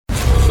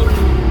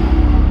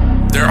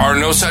There are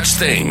no such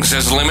things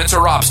as limits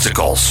or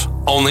obstacles,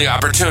 only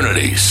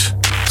opportunities.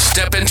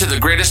 Step into the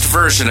greatest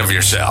version of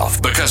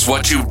yourself because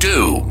what you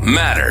do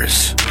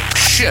matters.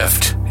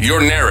 Shift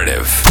your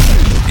narrative.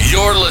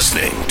 You're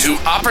listening to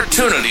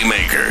Opportunity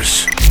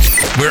Makers,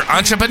 where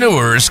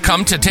entrepreneurs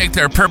come to take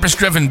their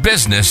purpose-driven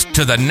business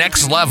to the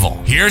next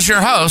level. Here's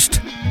your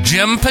host,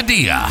 Jim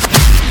Padilla.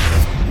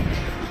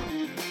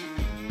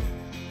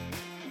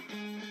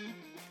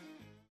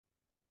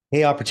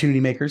 Hey, Opportunity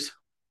Makers.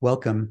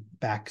 Welcome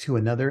back to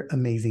another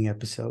amazing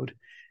episode.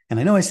 And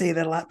I know I say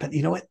that a lot, but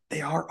you know what?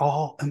 They are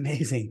all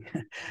amazing.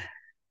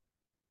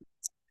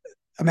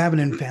 I'm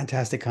having a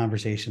fantastic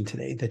conversation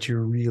today that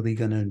you're really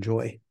going to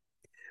enjoy.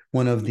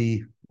 One of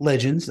the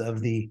legends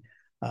of the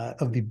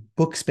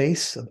book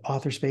space, of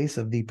author space,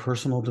 of the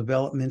personal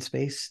development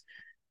space,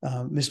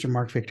 Mr.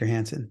 Mark Victor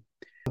Hansen.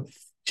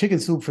 Chicken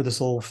Soup for the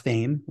Soul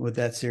fame with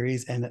that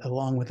series, and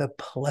along with a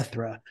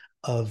plethora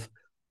of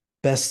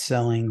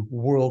best-selling,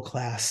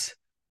 world-class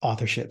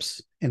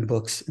authorships and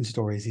books and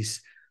stories.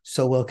 He's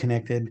so well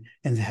connected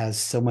and has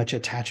so much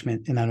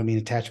attachment, and I don't mean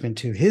attachment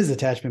to his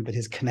attachment, but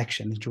his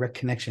connection, his direct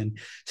connection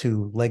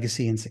to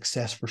legacy and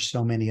success for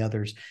so many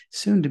others,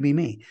 soon to be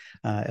me,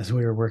 as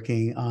we were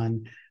working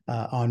on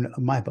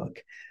my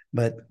book.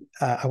 But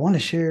I want to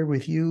share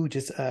with you,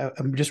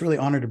 I'm just really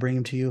honored to bring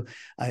him to you.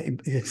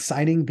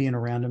 Exciting being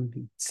around him.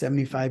 He's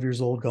 75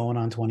 years old, going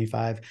on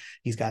 25.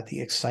 He's got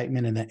the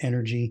excitement and the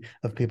energy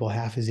of people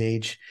half his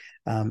age,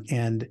 with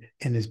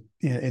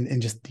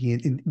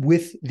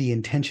the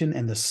intention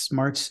and the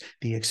smarts,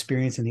 the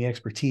experience and the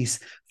expertise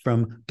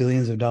from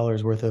billions of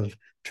dollars worth of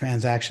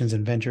transactions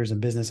and ventures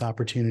and business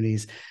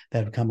opportunities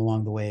that have come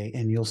along the way.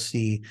 And you'll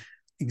see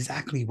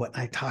exactly what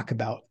I talk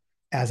about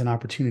as an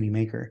opportunity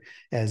maker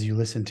as you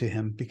listen to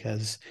him,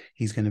 because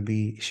he's going to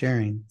be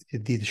sharing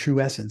the true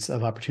essence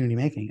of opportunity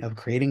making, of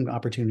creating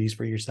opportunities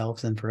for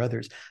yourselves and for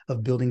others,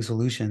 of building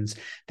solutions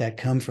that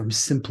come from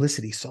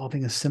simplicity,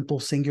 solving a simple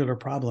singular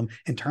problem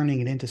and turning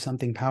it into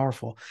something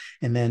powerful.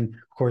 And then,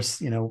 of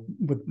course,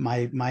 with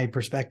my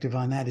perspective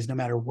on that is, no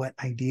matter what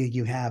idea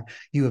you have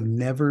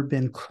never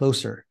been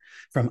closer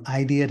from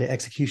idea to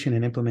execution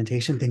and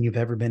implementation than you've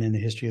ever been in the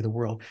history of the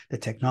world. The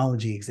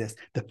technology exists,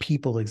 the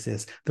people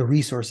exist, the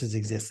resources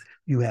exist.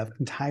 You have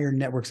entire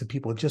networks of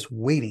people just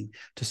waiting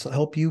to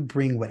help you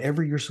bring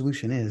whatever your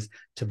solution is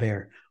to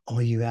bear.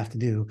 All you have to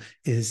do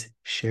is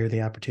share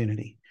the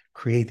opportunity,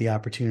 create the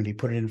opportunity,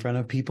 put it in front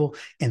of people,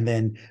 and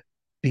then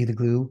be the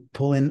glue.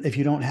 Pull in, if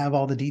you don't have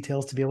all the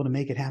details to be able to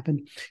make it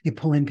happen, you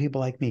pull in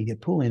people like me, you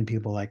pull in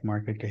people like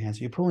Mark Victor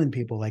Hansen, you pull in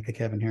people like a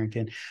Kevin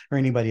Harrington or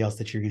anybody else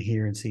that you're going to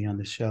hear and see on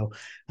this show.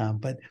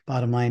 But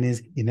bottom line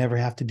is, you never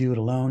have to do it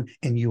alone,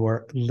 and you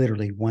are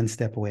literally one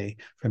step away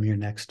from your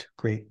next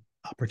great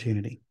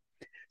opportunity.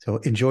 So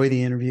enjoy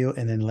the interview,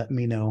 and then let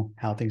me know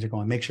how things are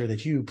going. Make sure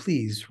that you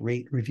please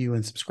rate, review,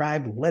 and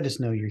subscribe. Let us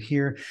know you're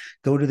here.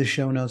 Go to the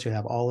show notes. You'll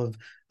have all of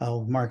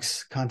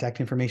Mark's contact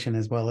information,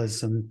 as well as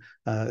some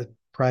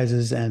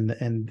prizes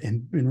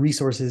and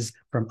resources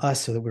from us,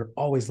 so that we're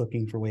always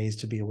looking for ways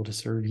to be able to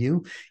serve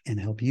you and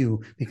help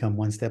you become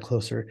one step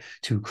closer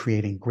to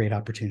creating great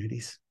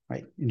opportunities.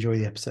 Right. Enjoy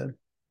the episode.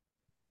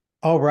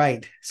 All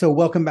right. So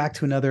welcome back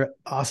to another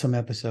awesome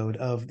episode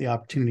of the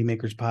Opportunity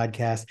Makers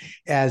podcast.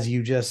 As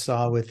you just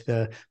saw with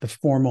the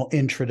formal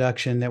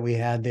introduction that we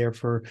had there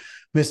for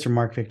Mr.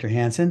 Mark Victor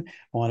Hansen,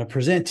 I want to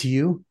present to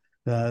you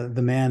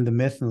the man, the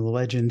myth, and the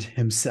legend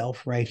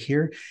himself right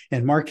here.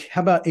 And Mark,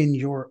 how about in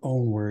your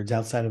own words,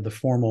 outside of the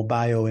formal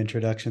bio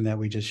introduction that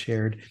we just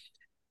shared,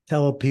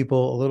 tell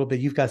people a little bit.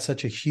 You've got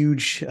such a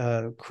huge,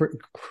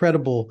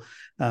 credible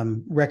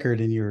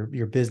record in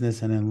your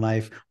business and in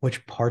life.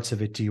 Which parts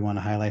of it do you want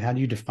to highlight? How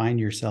do you define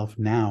yourself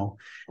now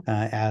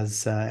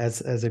as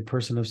a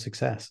person of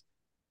success?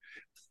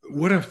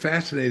 What a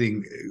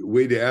fascinating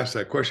way to ask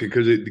that question,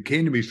 because it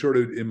came to me sort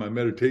of in my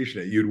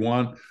meditation that you'd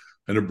want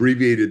an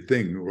abbreviated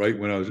thing, right?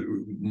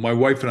 My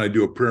wife and I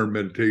do a prayer and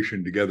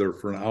meditation together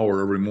for an hour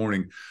every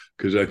morning,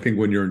 because I think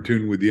when you're in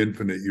tune with the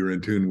infinite, you're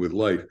in tune with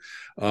life.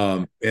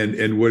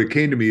 And what it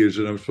came to me is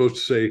that I'm supposed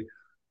to say,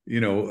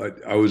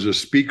 I was a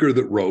speaker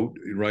that wrote,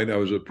 right? I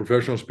was a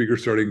professional speaker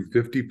starting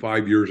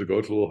 55 years ago.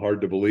 It's a little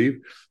hard to believe,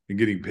 and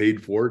getting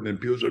paid for it. And then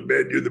people said,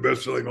 man, you're the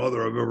best-selling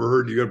author I've ever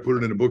heard. You got to put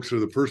it in a book. So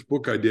the first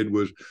book I did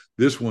was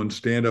this one,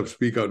 Stand Up,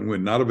 Speak Out, and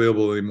Win. Not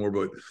available anymore,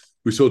 but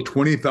we sold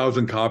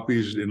 20,000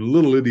 copies in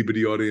little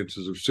itty-bitty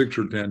audiences of 6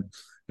 or 10.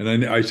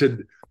 And I said,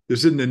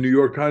 this isn't a New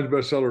York Times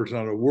bestseller. It's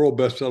not a world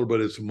bestseller,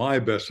 but it's my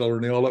bestseller.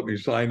 And they all let me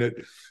sign it.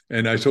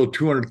 And I sold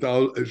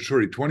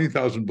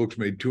 20,000 books,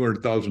 made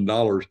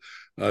 $200,000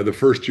 the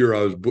first year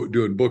I was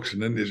doing books.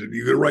 And then they said,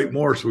 you got to write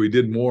more. So we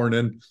did more.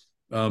 And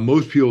then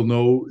most people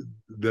know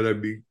that I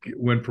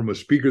went from a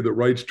speaker that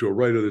writes to a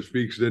writer that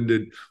speaks, then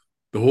did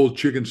the whole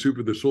Chicken Soup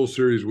of the Soul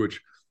series, which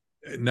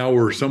now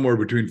we're somewhere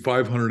between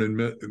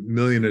 500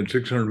 million and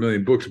 600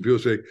 million books. And people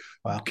say,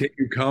 wow, can't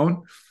you count?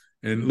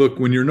 And look,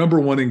 when you're number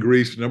one in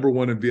Greece, number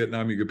one in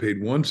Vietnam, you get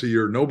paid once a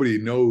year. Nobody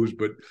knows,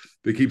 but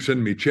they keep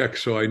sending me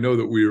checks. So I know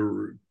that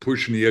we're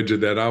pushing the edge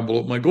of that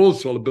envelope. My goal is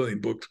to sell 1 billion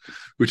books,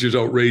 which is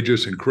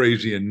outrageous and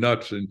crazy and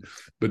nuts.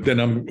 But then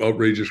I'm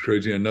outrageous,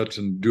 crazy and nuts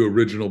and do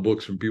original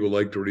books and people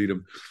like to read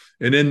them.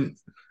 And then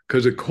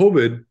because of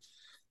COVID,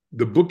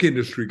 the book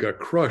industry got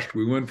crushed.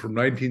 We went from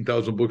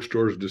 19,000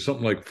 bookstores to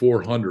something like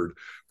 400,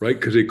 right?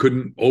 Because they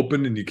couldn't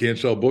open and you can't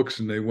sell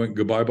books and they went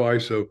goodbye.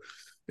 So,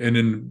 and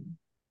in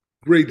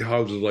great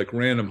houses like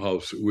Random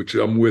House, which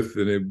I'm with,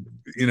 and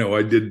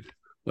I did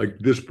like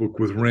this book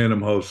with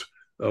Random House,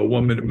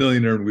 1 Minute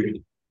Millionaire, and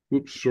we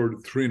sort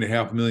of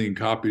 3.5 million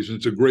copies. And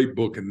it's a great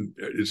book, and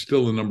it's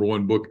still the number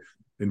one book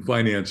in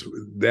finance.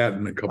 That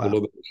and a couple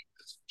others.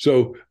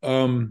 So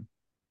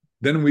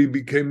then we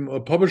became a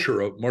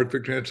publisher of Mark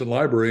Victor Hansen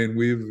Library, and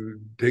we've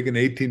taken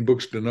 18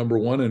 books to number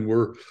one. And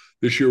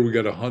this year we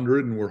got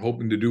 100, and we're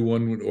hoping to do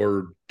one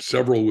or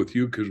several with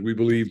you because we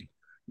believe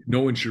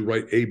no one should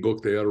write a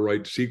book. They ought to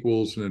write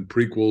sequels and then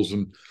prequels.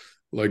 And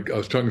like I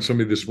was talking to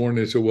somebody this morning,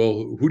 they said,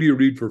 well, who do you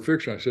read for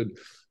fiction? I said,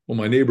 well,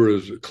 my neighbor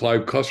is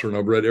Clive Cussler, and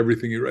I've read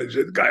everything he writes.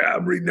 He said, guy,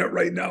 I'm reading that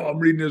right now. I'm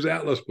reading his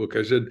Atlas book.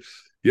 I said,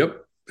 yep,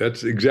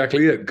 that's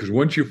exactly it. Because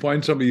once you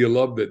find somebody you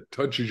love that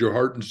touches your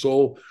heart and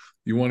soul,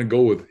 you want to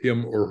go with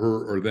him or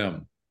her or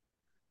them.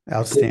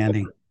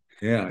 Outstanding.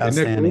 Yeah.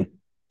 Outstanding.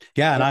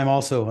 Yeah. And I'm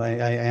also,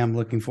 I am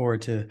looking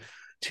forward to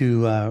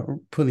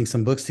putting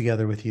some books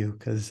together with you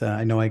because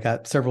I know I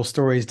got several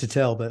stories to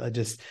tell, but I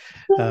just,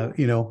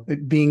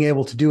 being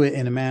able to do it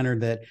in a manner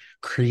that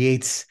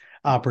creates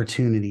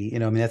opportunity.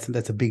 I mean,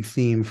 that's a big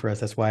theme for us.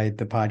 That's why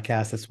the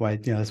podcast, that's why,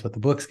 that's what the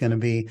book's going to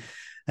be,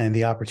 and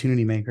the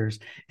opportunity makers.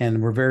 And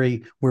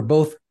we're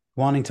both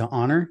wanting to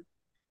honor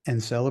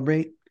and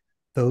celebrate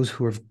those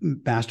who have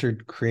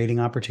mastered creating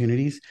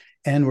opportunities.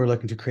 And we're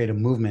looking to create a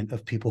movement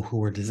of people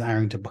who are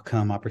desiring to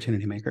become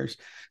opportunity makers.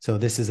 So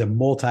this is a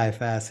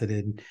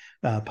multifaceted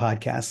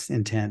podcast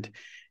intent.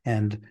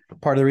 And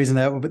part of the reason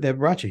that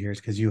brought you here is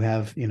because you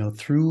have,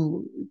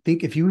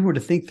 if you were to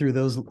think through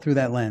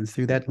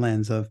that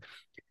lens of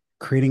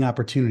creating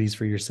opportunities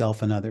for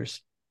yourself and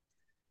others,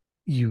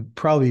 you'd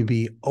probably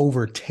be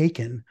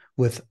overtaken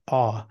with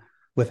awe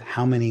with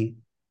how many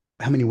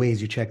ways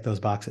you check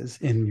those boxes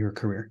in your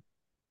career.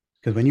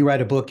 Because when you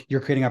write a book, you're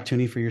creating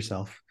opportunity for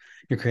yourself.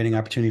 You're creating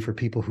opportunity for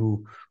people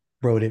who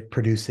wrote it,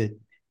 produce it,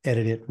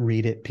 edit it,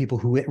 read it, people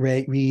who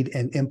read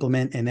and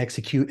implement and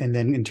execute, and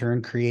then in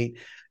turn create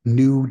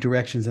new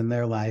directions in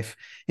their life.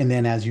 And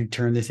then as you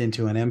turn this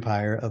into an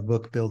empire of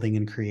book building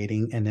and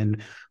creating, and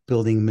then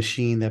building a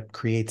machine that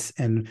creates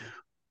and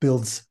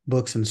builds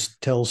books and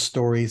tells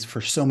stories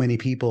for so many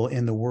people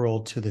in the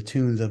world to the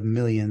tunes of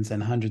millions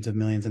and hundreds of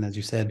millions, and as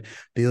you said,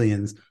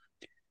 billions.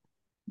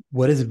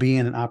 What does being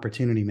an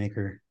opportunity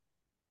maker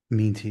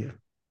mean to you?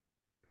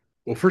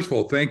 Well, first of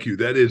all, thank you.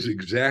 That is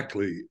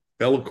exactly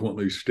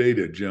eloquently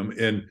stated, Jim.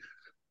 And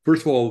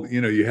first of all,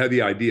 you had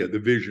the idea, the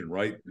vision,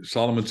 right?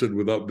 Solomon said,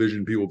 without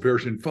vision, people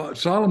perish. And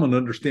Solomon,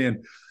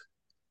 understand,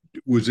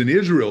 was in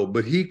Israel,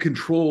 but he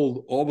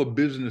controlled all the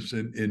business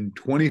in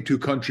 22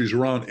 countries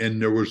around,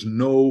 and there was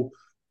no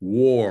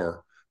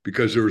war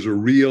because there was a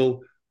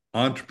real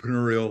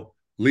entrepreneurial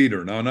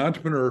leader. Now, an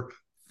entrepreneur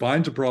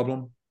finds a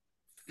problem,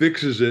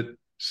 fixes it,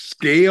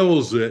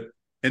 scales it,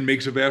 and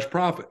makes a vast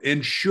profit,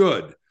 and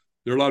should.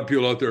 There are a lot of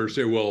people out there who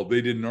say, well,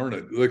 they didn't earn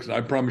it. Listen, I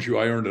promise you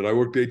I earned it. I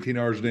worked 18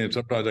 hours a day, and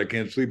sometimes I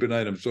can't sleep at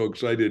night. I'm so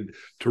excited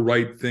to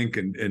write, think,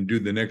 and do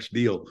the next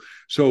deal.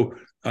 So,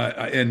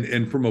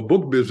 and from a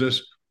book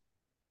business,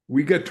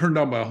 we got turned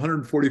down by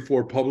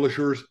 144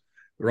 publishers,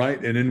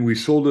 right? And then we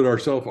sold it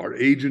ourselves. Our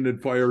agent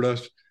had fired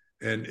us.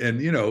 And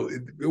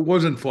it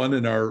wasn't fun.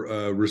 And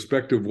our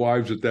respective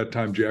wives at that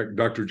time,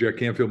 Dr. Jack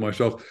Canfield,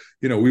 myself,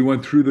 we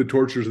went through the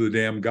tortures of the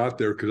dam, got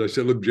there because I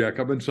said, look, Jack,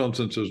 I've been selling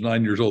since I was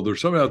 9 years old. There's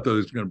somebody out there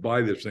that's going to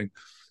buy this thing.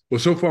 Well,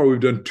 so far we've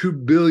done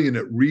 $2 billion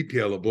at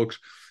retail of books.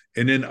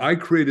 And then I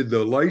created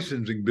the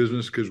licensing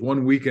business because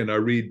one weekend I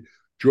read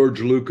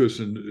George Lucas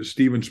and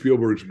Steven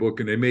Spielberg's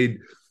book, and they made,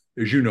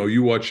 as you know,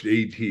 you watched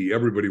E.T.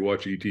 Everybody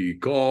watched E.T.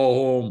 Call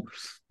home.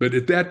 But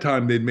at that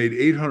time, they'd made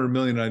 $800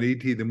 million on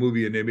E.T., the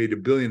movie, and they made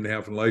 $1.5 billion in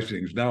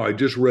licensings. Now, I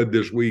just read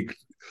this week,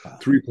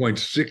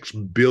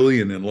 $3.6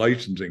 billion in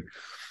licensing.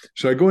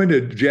 So I go into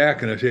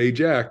Jack and I say, hey,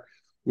 Jack,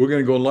 we're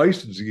going to go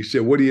licensing. He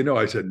said, what do you know?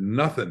 I said,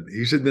 nothing.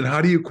 He said, then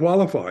how do you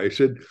qualify? I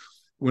said,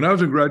 when I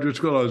was in graduate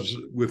school, I was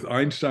with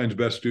Einstein's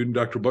best student,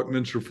 Dr.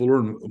 Buckminster Fuller,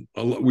 and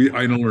I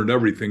learned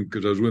everything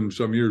because I was with him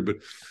some years, but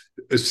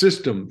a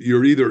system,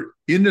 you're either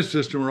in the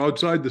system or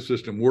outside the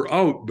system. We're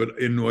out, but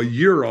in a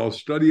year, I'll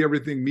study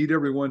everything, meet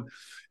everyone.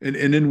 And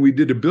then we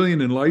did $1 billion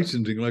in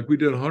licensing. Like we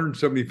did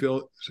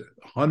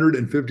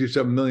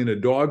 157 million in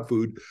dog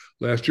food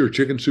last year,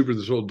 chicken soup for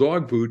the sold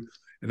dog food.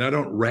 And I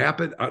don't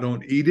wrap it. I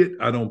don't eat it.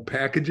 I don't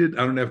package it.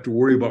 I don't have to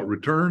worry about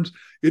returns.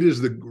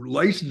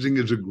 Licensing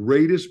is the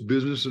greatest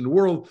business in the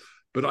world,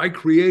 but I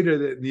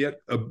created it. And yet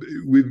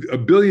with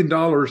 $1 billion,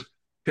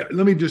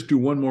 let me just do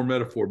one more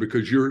metaphor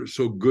because you're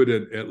so good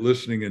at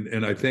listening.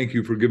 And I thank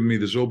you for giving me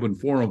this open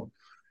forum.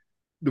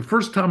 The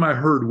first time I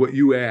heard what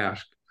you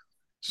asked,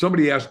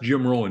 somebody asked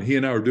Jim Rohn, he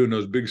and I were doing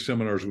those big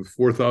seminars with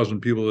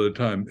 4,000 people at a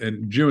time.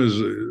 And Jim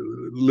is a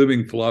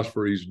living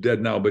philosopher. He's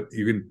dead now, but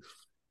you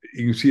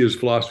can see his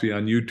philosophy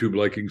on YouTube,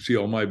 like you can see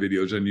all my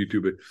videos on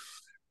YouTube. But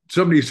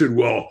somebody said,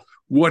 well,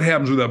 what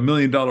happens with that $1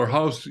 million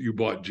house you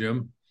bought,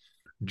 Jim?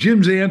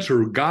 Jim's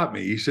answer got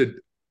me. He said,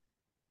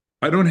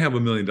 I don't have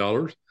 $1 million.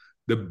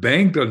 The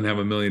bank doesn't have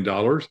 $1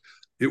 million.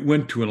 It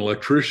went to an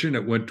electrician.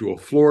 It went to a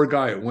floor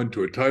guy. It went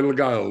to a title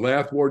guy, a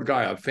lath ward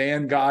guy, a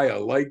fan guy, a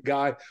light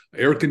guy,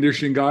 air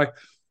conditioning guy.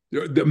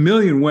 The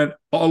million went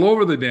all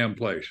over the damn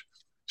place.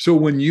 So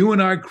when you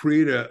and I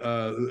create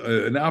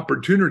an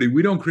opportunity,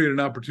 we don't create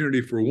an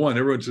opportunity for one.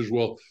 Everyone says,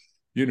 well,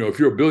 if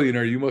you're a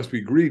billionaire, you must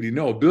be greedy.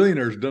 No, a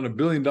billionaire's done $1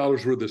 billion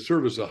worth of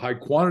service. A high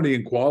quantity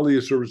and quality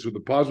of service with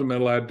a positive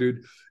mental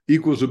attitude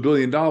equals $1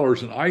 billion.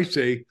 And I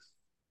say,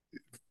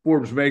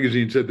 Forbes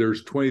magazine said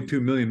there's 22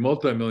 million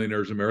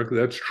multimillionaires in America.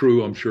 That's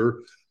true, I'm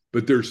sure.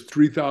 But there's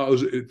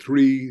 3,000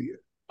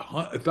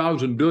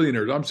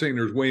 billionaires. I'm saying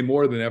there's way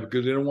more than that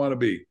because they don't want to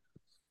be.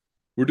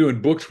 We're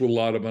doing books with a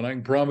lot of them, and I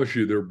can promise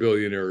you they're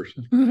billionaires.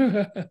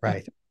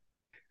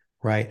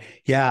 Right.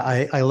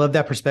 Yeah, I love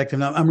that perspective.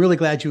 I'm really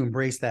glad you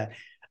embraced that.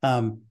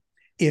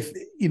 If,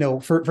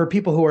 for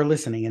people who are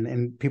listening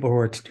and people who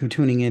are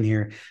tuning in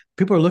here,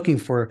 people are looking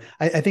for,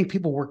 I think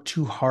people work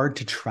too hard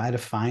to try to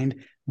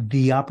find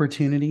the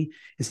opportunity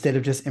instead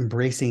of just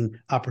embracing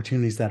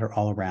opportunities that are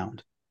all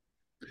around.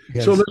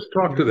 So let's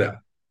talk to that.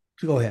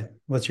 Go ahead.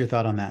 What's your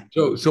thought on that?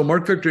 So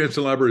Mark Victor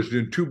Hansen Library is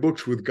doing 2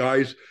 books with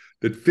guys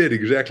that fit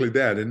exactly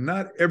that. And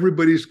not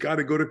everybody's got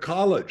to go to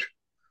college,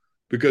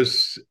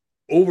 because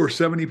over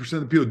 70% of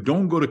the people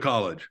don't go to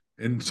college.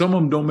 And some of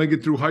them don't make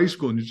it through high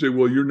school. And you say,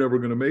 well, you're never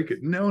going to make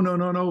it. No.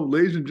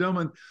 Ladies and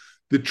gentlemen,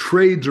 the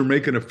trades are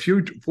making a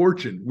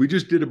fortune. We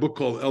just did a book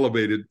called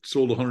Elevated,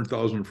 sold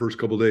 100,000 in the first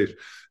couple of days.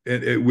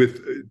 And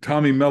with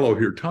Tommy Mello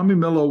here. Tommy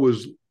Mello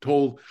was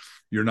told,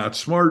 you're not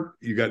smart,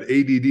 you got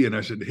ADD. And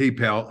I said, hey,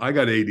 pal, I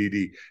got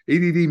ADD.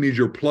 ADD means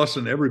you're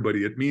plussing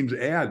everybody. It means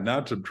add,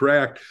 not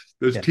subtract.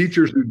 Those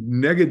teachers who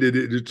negated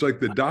it, it's like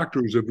the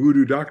doctor was a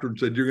voodoo doctor and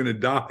said, you're going to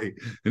die.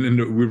 And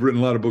then we've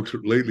written a lot of books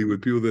lately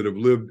with people that have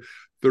lived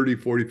 30,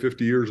 40,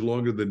 50 years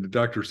longer than the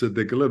doctor said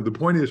they could live. The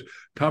point is,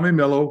 Tommy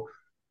Mello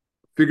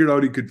figured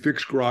out he could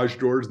fix garage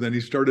doors. Then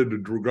he started a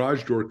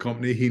garage door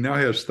company. He now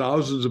has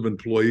thousands of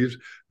employees.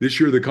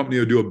 This year, the company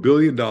will do $1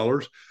 billion.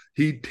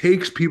 He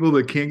takes people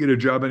that can't get a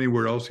job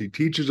anywhere else. He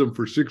teaches them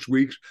for 6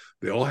 weeks.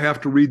 They all have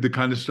to read the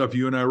kind of stuff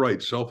you and I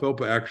write, self-help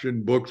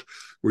action books,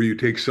 where you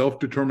take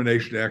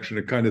self-determination action,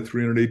 the kind of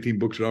 318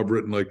 books that I've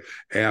written, like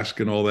Ask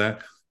and all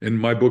that. And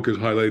my book is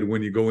highlighted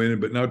when you go in.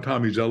 But now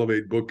Tommy's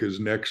Elevate book is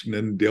next. And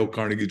then Dale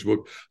Carnegie's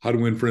book, How to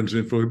Win Friends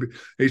and Influence.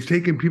 He's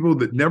taking people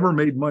that never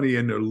made money,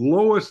 and the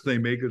lowest they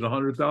make is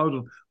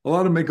 100,000. A lot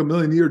of them make $1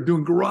 million a year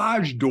doing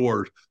garage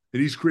doors.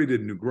 And he's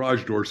created a new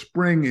garage door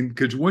spring. And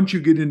because once you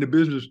get into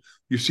business,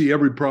 you see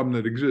every problem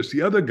that exists.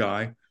 The other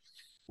guy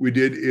we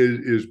did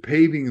is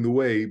paving the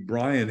way,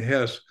 Brian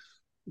Hess.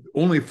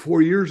 Only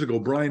 4 years ago,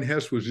 Brian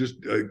Hess was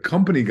just a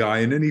company guy,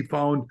 and then he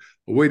found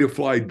a way to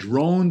fly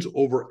drones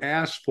over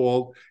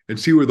asphalt and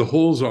see where the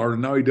holes are.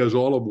 And now he does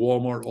all of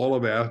Walmart, all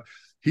of that.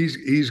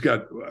 He's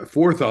got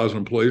 4,000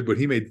 employees, but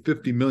he made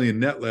 50 million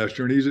net last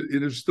year, and he's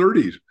in his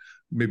 30s,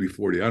 maybe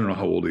 40. I don't know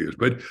how old he is.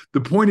 But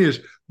the point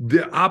is,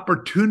 the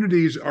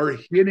opportunities are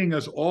hitting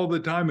us all the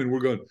time, and we're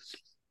going,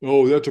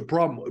 oh, that's a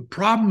problem.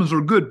 Problems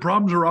are good.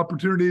 Problems are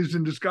opportunities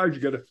in disguise.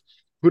 You got to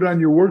put on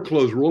your work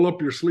clothes, roll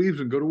up your sleeves,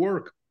 and go to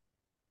work.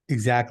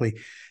 Exactly.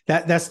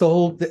 That's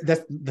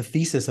the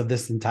thesis of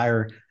this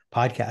entire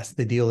podcast.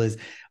 The deal is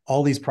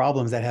all these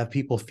problems that have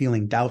people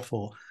feeling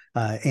doubtful,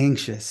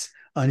 anxious,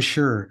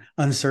 unsure,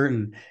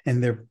 uncertain,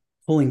 and they're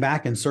pulling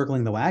back and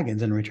circling the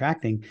wagons and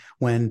retracting,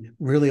 when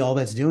really all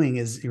that's doing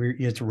is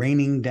it's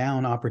raining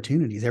down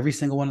opportunities. Every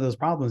single one of those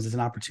problems is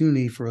an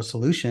opportunity for a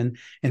solution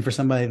and for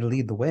somebody to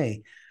lead the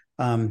way.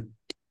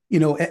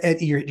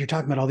 You're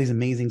talking about all these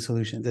amazing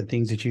solutions and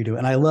things that you do.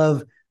 And I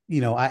love,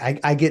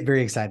 I get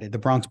very excited. The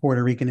Bronx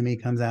Puerto Rican in me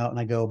comes out and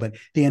I go, but at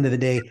the end of the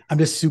day, I'm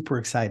just super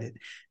excited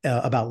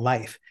about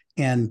life.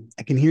 And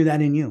I can hear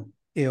that in you.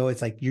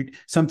 It's like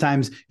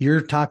sometimes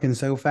you're talking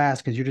so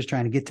fast because you're just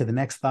trying to get to the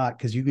next thought,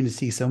 because you're going to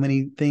see so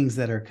many things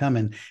that are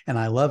coming. And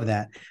I love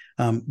that.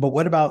 But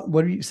what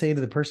do you say to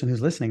the person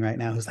who's listening right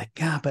now, who's like,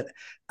 yeah, but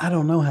I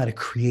don't know how to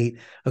create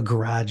a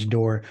garage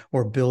door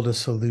or build a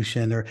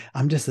solution, or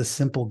I'm just a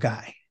simple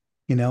guy.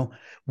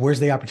 Where's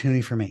the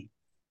opportunity for me?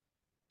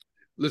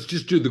 Let's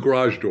just do the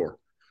garage door.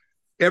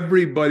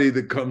 Everybody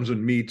that comes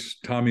and meets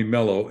Tommy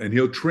Mello, and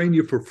he'll train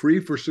you for free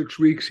for 6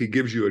 weeks. He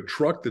gives you a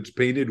truck that's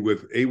painted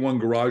with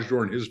A1 garage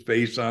door and his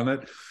face on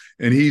it.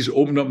 And he's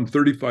opened up in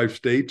 35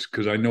 states,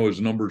 because I know his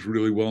numbers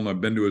really well, and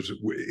I've been to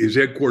his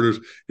headquarters.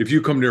 If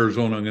you come to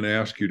Arizona, I'm going to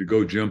ask you to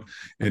go, Jim,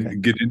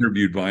 and get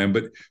interviewed by him.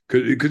 But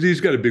because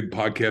he's got a big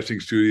podcasting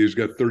studio, he's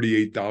got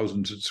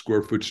 38,000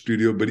 square foot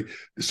studio. But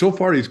so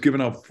far, he's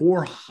given out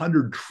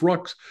 400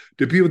 trucks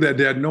to people that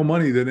had no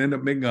money, that end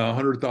up making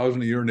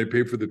 100,000 a year, and they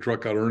pay for the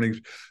truck out earnings.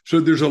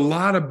 So there's a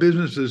lot of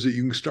businesses that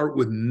you can start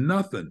with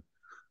nothing.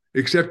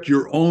 except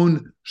your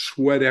own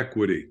sweat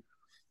equity.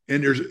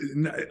 And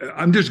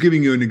I'm just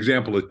giving you an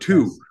example of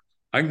two. Yes.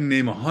 I can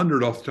name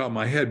 100 off the top of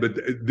my head, but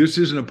this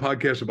isn't a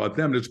podcast about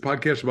them. It's a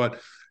podcast about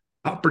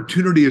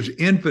opportunity is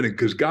infinite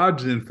because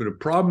God's infinite.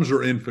 Problems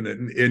are infinite.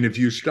 And if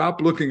you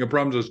stop looking at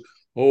problems as,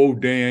 oh,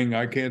 dang,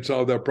 I can't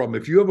solve that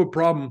problem. If you have a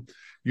problem,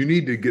 you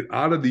need to get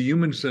out of the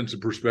human sense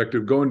of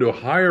perspective, go into a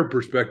higher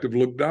perspective,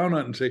 look down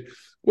on it and say,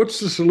 what's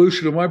the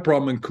solution to my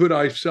problem? And could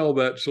I sell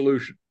that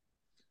solution?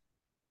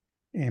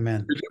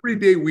 Amen. Because every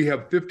day we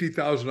have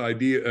 50,000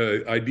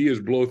 ideas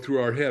blow through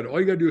our head. All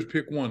you got to do is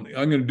pick one.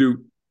 I'm going to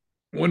do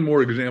one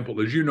more example.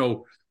 As you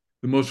know,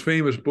 the most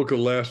famous book of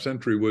the last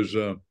century was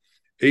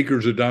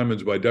Acres of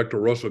Diamonds by Dr.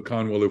 Russell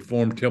Conwell, who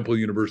formed Temple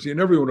University, and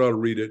everyone ought to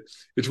read it.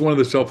 It's one of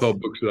the self-help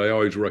books that I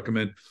always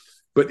recommend.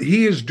 But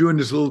he is doing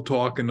this little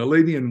talk, and a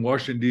lady in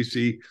Washington,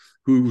 D.C.,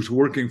 who was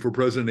working for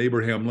President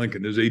Abraham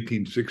Lincoln in his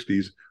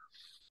 1860s,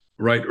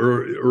 right,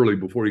 early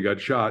before he got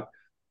shot,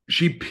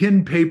 she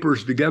pinned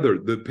papers together,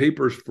 the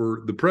papers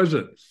for the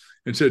president,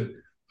 and said,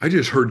 I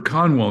just heard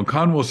Conwell. And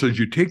Conwell says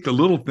you take the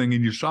little thing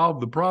and you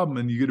solve the problem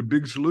and you get a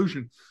big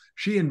solution.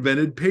 She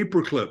invented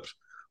paper clips.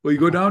 Well, you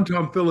go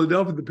downtown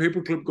Philadelphia, the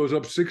paperclip goes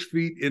up 6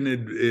 feet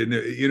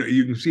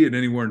you can see it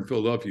anywhere in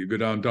Philadelphia. You go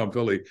downtown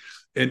Philly,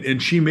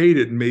 and she made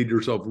it and made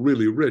herself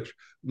really rich.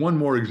 One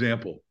more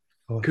example,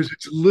 because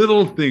it's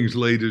little things,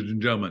 ladies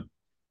and gentlemen.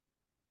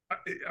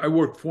 I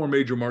worked 4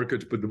 major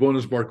markets, but the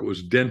bonus market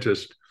was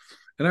dentist.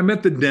 And I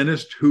met the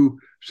dentist who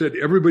said,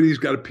 everybody's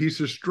got a piece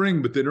of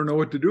string, but they don't know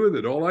what to do with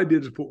it. All I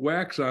did is put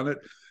wax on it.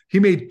 He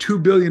made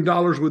 $2 billion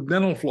with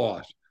dental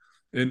floss.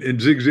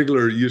 And Zig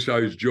Ziglar used to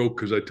always joke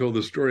because I told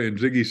the story, and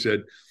Ziggy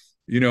said,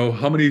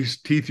 how many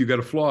teeth you got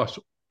to floss?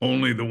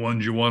 Only the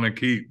ones you want to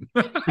keep.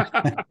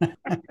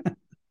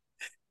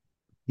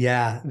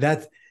 Yeah,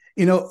 that's,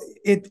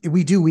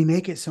 we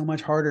make it so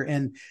much harder.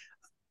 And,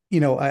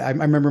 I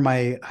remember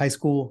my high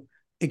school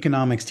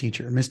economics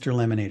teacher, Mr.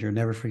 Lemonader,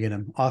 never forget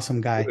him.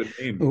 Awesome guy,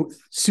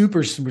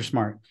 super, super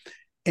smart.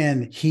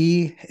 And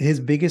his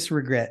biggest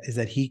regret is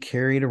that he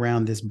carried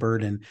around this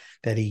burden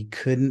that he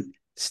couldn't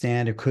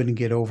stand or couldn't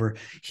get over.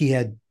 He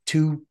had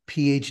 2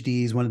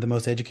 PhDs, one of the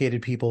most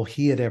educated people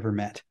he had ever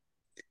met.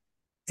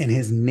 And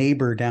his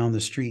neighbor down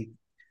the street,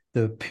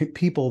 the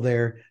people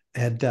there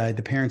had died,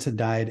 the parents had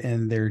died,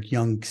 and their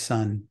young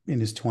son in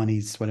his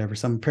 20s, whatever,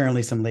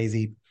 apparently some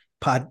lazy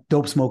pot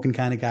dope smoking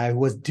kind of guy who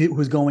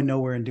was going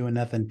nowhere and doing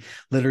nothing,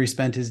 literally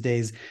spent his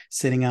days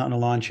sitting out in a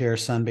lawn chair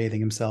sunbathing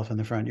himself in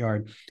the front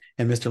yard.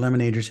 And Mr.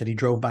 Lemonader said he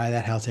drove by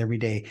that house every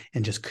day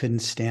and just couldn't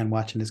stand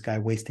watching this guy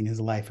wasting his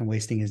life and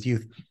wasting his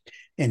youth.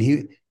 And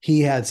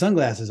he had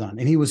sunglasses on,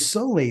 and he was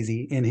so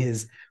lazy in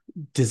his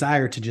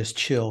desire to just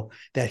chill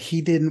that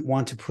he didn't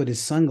want to put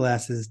his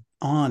sunglasses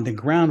on the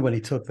ground when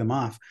he took them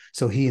off.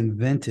 So he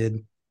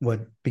invented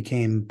what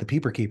became the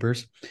Peeper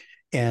Keepers.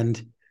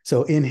 And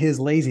so in his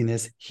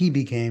laziness, he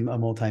became a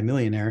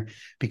multimillionaire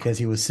because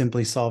he was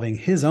simply solving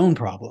his own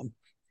problem.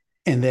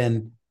 And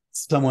then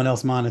someone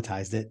else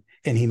monetized it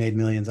and he made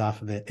millions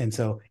off of it.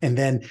 So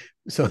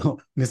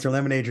Mr.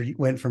 Lemonader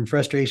went from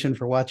frustration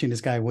for watching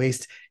this guy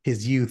waste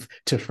his youth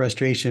to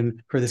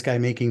frustration for this guy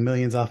making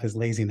millions off his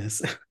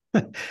laziness.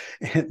 But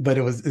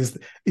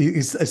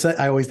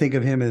I always think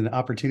of him as an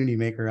opportunity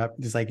maker.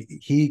 It's like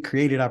he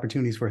created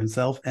opportunities for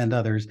himself and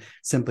others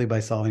simply by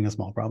solving a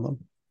small problem.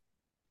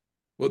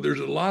 Well,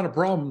 there's a lot of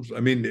problems. I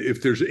mean,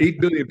 if there's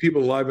 8 billion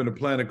people alive on the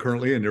planet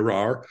currently, and there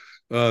are,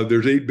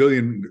 there's 8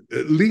 billion,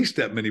 at least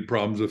that many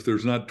problems. If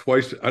there's not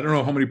twice, I don't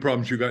know how many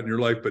problems you got in your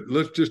life, but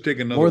let's just take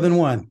another. More than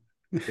one.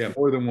 Yeah,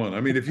 more than one.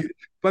 I mean,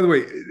 by the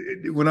way,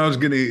 when I was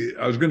going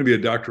to be a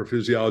doctor of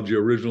physiology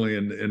originally,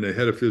 and the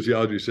head of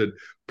physiology said,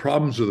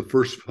 problems are the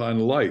first sign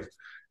of life.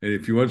 And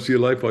if you want to see a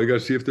life, all you got to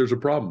see if there's a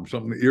problem,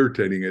 something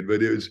irritating it.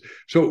 But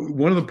so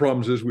one of the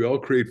problems is we all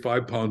create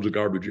 5 pounds of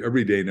garbage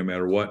every day, no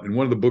matter what. And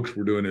one of the books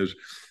we're doing is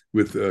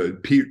with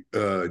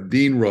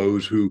Dean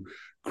Rose, who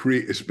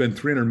spent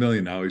 $300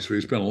 million now. So he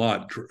spent a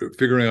lot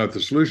figuring out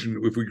the solution.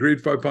 If we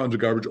create 5 pounds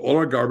of garbage, all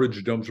our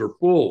garbage dumps are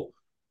full,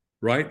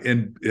 right?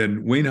 And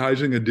Wayne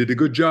Huizinga did a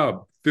good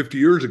job 50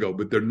 years ago,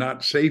 but they're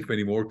not safe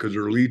anymore because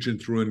they're leaching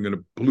through and going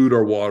to pollute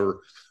our water,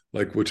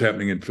 like what's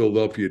happening in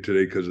Philadelphia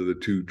today because of the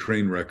 2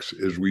 train wrecks.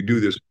 As we do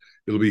this,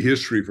 it'll be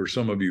history for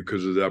some of you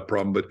because of that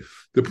problem. But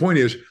the point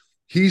is,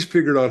 he's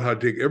figured out how to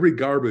take every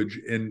garbage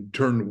and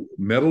turn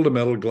metal to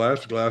metal,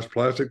 glass to glass,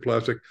 plastic,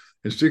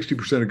 and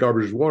 60% of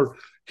garbage is water.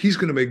 He's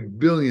going to make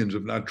billions,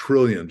 if not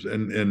trillions.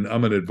 And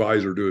I'm an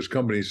advisor to his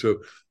company. So,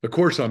 of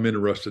course, I'm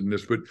interested in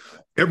this. But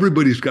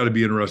everybody's got to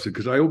be interested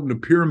because I opened the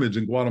pyramids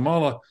in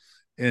Guatemala.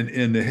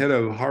 And the head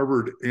of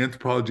Harvard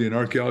Anthropology and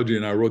Archaeology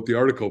and I wrote the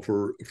article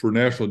for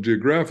National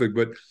Geographic.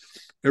 But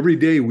every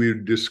day we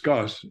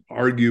discuss,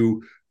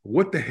 argue,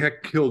 what the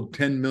heck killed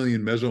 10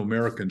 million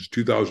Mesoamericans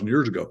 2,000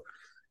 years ago?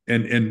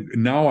 And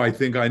now I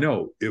think I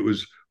know. It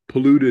was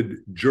polluted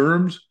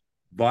germs,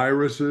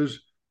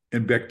 viruses,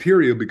 and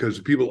bacteria because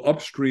people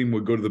upstream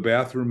would go to the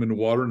bathroom in the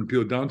water and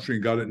people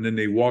downstream got it. And then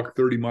they walked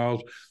 30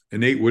 miles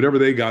and ate whatever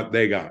they got.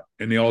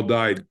 And they all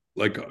died.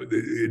 Like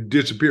it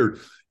disappeared.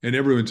 And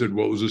everyone said,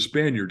 well, it was the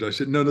Spaniards. I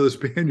said, no, the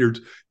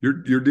Spaniards,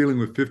 you're dealing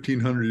with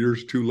 1,500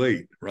 years too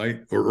late,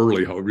 right? Or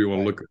early, however you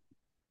want to look at it.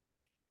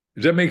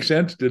 Does that make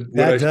sense?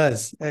 That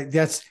does.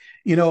 That's,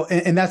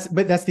 and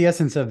that's the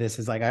essence of this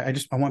is like, I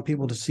want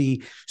people to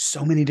see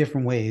so many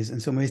different ways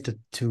and so many ways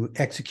to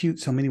execute,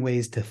 so many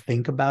ways to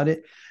think about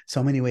it,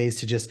 so many ways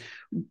to just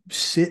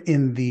sit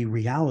in the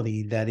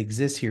reality that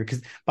exists here.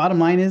 Because bottom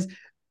line is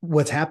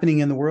what's happening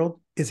in the world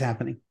is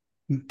happening.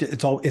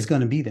 It's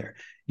going to be there.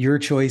 Your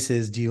choice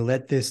is, do you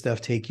let this stuff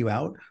take you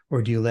out,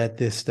 or do you let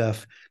this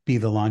stuff be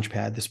the launch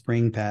pad, the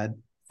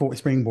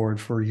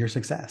springboard for your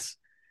success?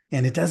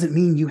 And it doesn't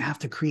mean you have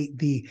to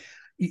create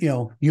you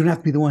don't have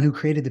to be the one who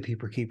created the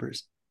Peeper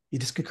Keepers. You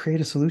just could create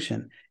a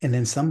solution, and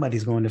then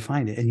somebody's going to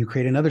find it, and you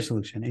create another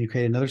solution, and you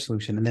create another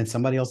solution, and then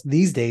somebody else.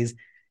 These days,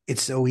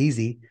 it's so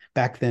easy.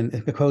 Back then,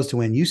 as opposed to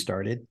when you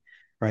started,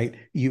 right?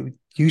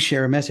 You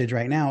share a message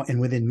right now,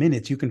 and within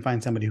minutes, you can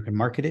find somebody who can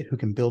market it, who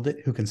can build it,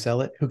 who can sell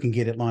it, who can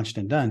get it launched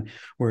and done.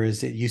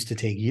 Whereas it used to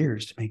take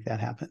years to make that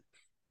happen.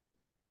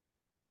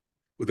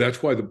 Well,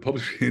 that's why the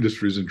publishing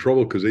industry is in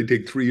trouble, because they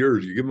take 3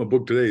 years. You give them a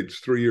book today, it's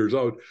 3 years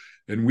out,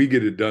 and we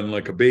get it done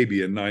like a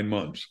baby in 9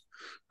 months,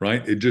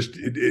 right? It just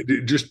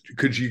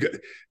because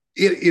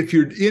if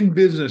you're in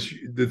business,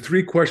 the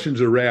 3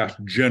 questions are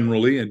asked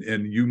generally,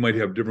 and you might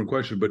have different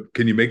questions, but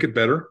can you make it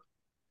better?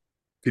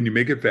 Can you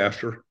make it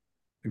faster?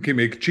 And can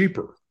you make it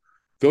cheaper?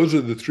 Those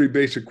are the 3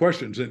 basic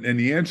questions. And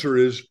the answer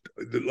is,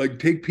 like,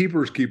 take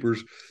Peepers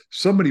Keepers.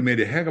 Somebody made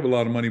a heck of a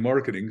lot of money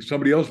marketing.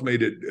 Somebody else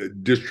made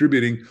it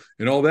distributing.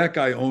 And all that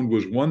guy owned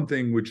was one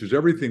thing, which is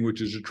everything,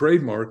 which is a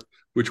trademark,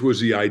 which was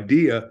the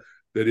idea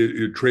that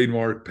it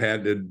trademark,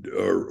 patented,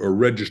 or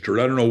registered.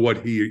 I don't know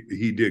what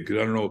he did, because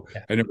I don't know.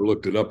 Yeah. I never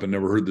looked it up and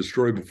never heard the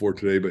story before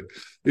today. But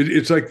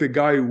it's like the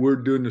guy, we're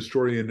doing the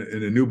story in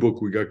a new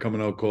book we got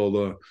coming out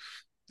called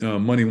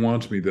Money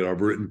Wants Me, that I've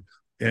written.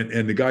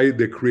 And the guy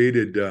that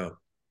created...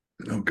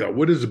 oh God,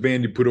 what is the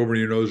band you put over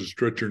your nose and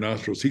stretch your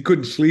nostrils? He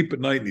couldn't sleep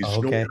at night, and he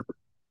snored.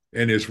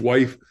 And his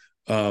wife,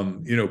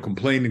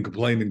 complained and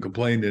complained and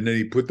complained. And then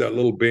he put that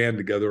little band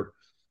together.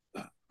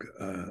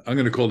 I'm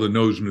going to call it the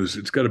Nose Noose.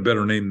 It's got a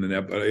better name than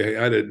that, but I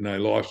had it and I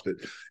lost it.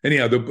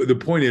 Anyhow, the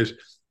point is,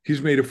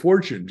 he's made a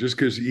fortune just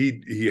because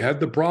he had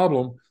the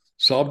problem,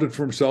 solved it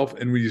for himself.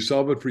 And when you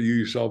solve it for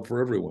you solve it for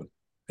everyone.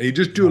 And you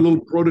just do a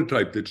little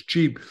prototype that's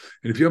cheap.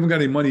 And if you haven't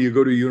got any money, you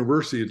go to a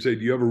university and say,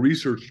 do you have a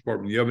research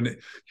department? You have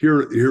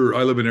here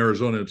I live in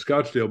Arizona in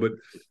Scottsdale, but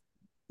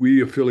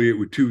we affiliate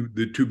with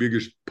the two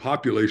biggest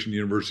population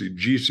universities,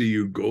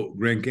 GCU,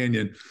 Grand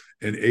Canyon,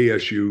 and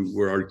ASU,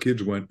 where our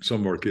kids went,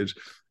 some of our kids,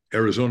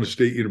 Arizona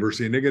State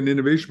University, and they got an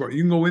innovation department.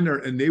 You can go in there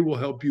and they will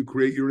help you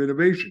create your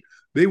innovation.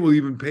 They will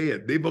even pay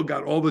it. They've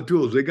got all the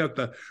tools. They got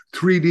the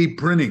 3D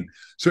printing.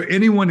 So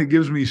anyone that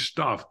gives me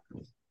stuff,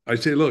 I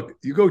say, look,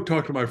 you go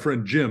talk to my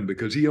friend Jim,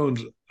 because he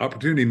owns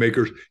Opportunity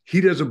Makers. He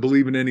doesn't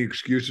believe in any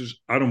excuses.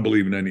 I don't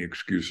believe in any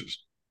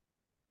excuses.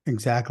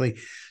 Exactly.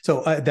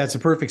 So that's a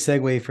perfect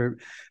segue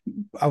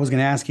I was going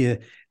to ask you,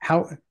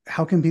 how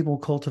can people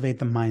cultivate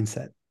the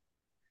mindset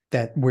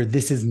where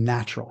this is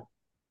natural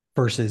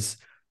versus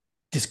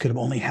this could have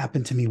only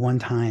happened to me one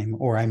time,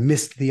 or I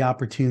missed the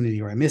opportunity,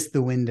 or I missed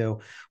the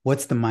window?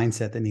 What's the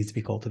mindset that needs to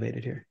be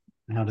cultivated here?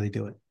 And how do they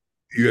do it?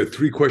 You got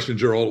 3 questions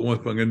there all at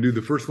once, but I'm going to do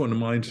the first one, the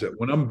mindset.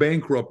 When I'm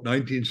bankrupt,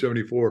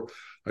 1974,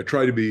 I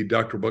tried to be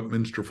Dr.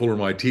 Buckminster Fuller,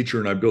 my teacher,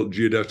 and I built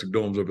geodesic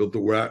domes. I built the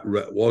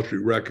Wall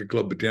Street Racquet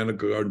Club,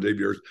 Botanical Gardens,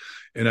 aviaries,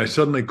 and I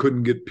suddenly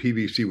couldn't get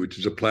PVC, which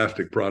is a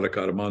plastic product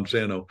out of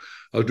Monsanto.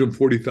 I was doing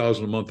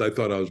 $40,000 a month. I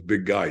thought I was a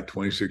big guy,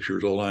 26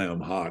 years old. I am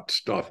hot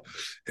stuff.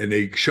 And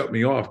they shut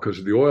me off because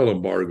of the oil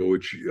embargo,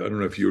 which I don't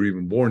know if you were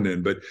even born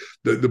then. But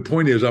the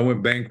point is, I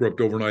went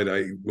bankrupt overnight.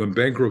 I went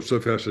bankrupt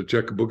so fast, I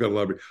checked a book out of the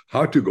library,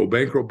 How to Go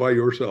Bankrupt by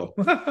Yourself.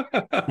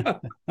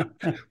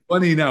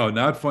 Funny now,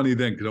 not funny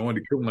then, because I wanted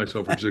to kill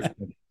myself for 6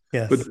 months.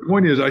 Yes. But the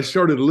point is, I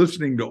started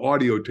listening to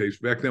audio tapes.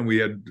 Back then, we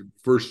had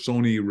first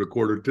Sony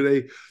recorder.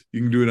 Today,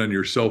 you can do it on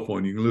your cell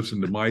phone. You can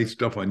listen to my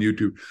stuff on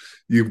YouTube.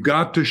 You've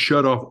got to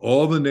shut off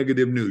all the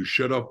negative news.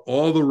 Shut off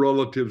all the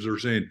relatives are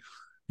saying,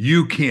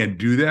 you can't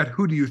do that.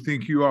 Who do you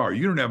think you are?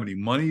 You don't have any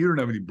money. You don't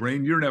have any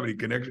brain. You don't have any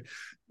connection.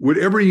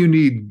 Whatever you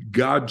need,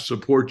 God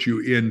supports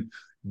you in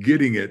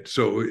getting it.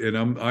 So, and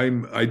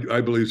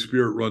I believe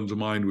spirit runs the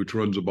mind, which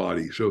runs the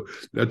body. So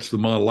that's the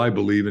model I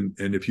believe in.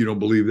 And if you don't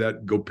believe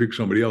that, go pick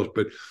somebody else.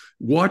 But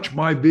watch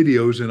my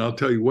videos and I'll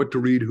tell you what to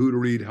read, who to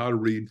read, how to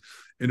read.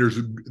 And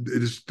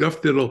there's stuff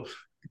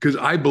because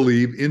I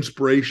believe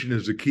inspiration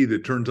is the key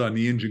that turns on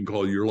the engine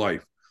called your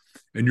life.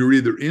 And you're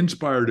either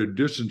inspired or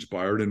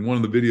disinspired. And one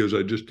of the videos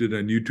I just did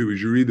on YouTube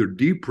is you're either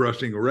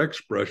depressing or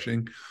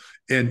expressing.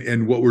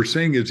 And what we're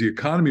saying is the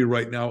economy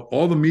right now,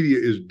 all the media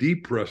is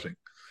depressing.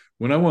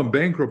 When I went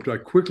bankrupt, I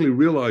quickly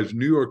realized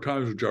New York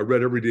Times, which I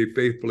read every day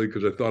faithfully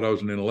because I thought I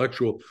was an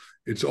intellectual,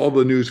 it's all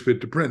the news fit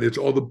to print. It's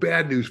all the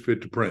bad news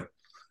fit to print.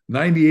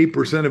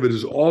 98% of it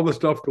is all the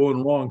stuff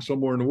going wrong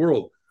somewhere in the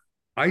world.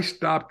 I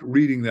stopped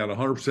reading that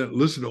 100%,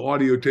 listened to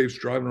audio tapes,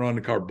 driving around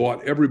the car,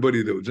 bought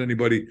everybody that was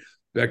anybody.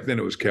 Back then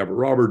it was Cabot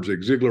Roberts,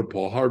 Zig Ziglar,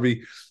 Paul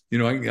Harvey.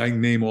 I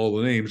can name all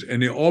the names,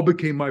 and they all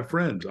became my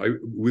friends.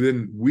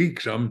 Within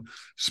weeks, I'm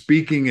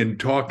speaking and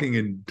talking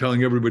and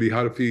telling everybody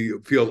how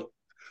to feel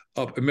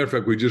up. As a matter of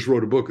fact, we just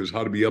wrote a book, is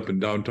How to Be Up in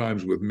Down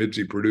Times, with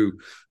Mitzi Perdue,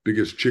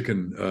 biggest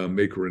chicken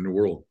maker in the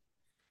world.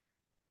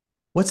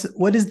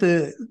 What is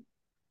the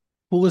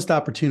coolest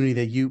opportunity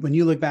that when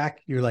you look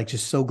back, you're like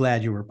just so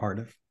glad you were a part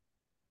of?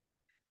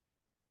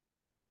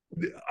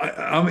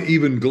 I'm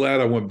even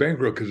glad I went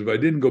bankrupt, because if I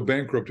didn't go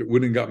bankrupt, it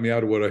wouldn't have got me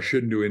out of what I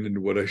shouldn't do and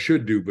into what I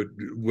should do. But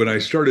when I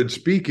started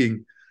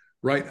speaking,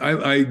 right,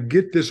 I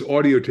get this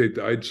audio tape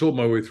that I'd sold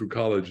my way through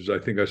college, as I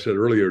think I said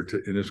earlier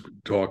in this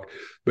talk.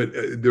 But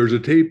there's a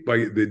tape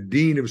by the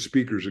dean of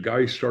speakers, a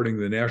guy starting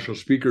the National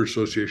Speaker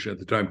Association at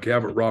the time,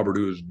 Cabot Robert,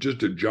 who was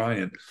just a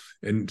giant,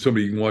 and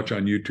somebody you can watch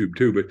on YouTube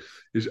too. But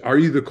are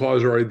you the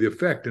cause or are you the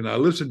effect? And I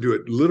listened to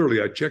it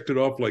literally. I checked it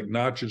off like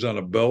notches on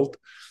a belt,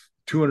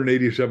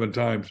 287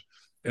 times.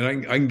 And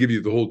I can give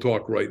you the whole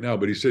talk right now,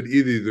 but he said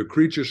either the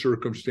creature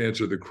circumstance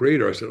or the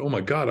creator. I said, oh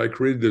my God, I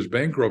created this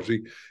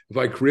bankruptcy. If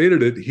I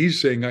created it, he's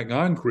saying I can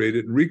uncreate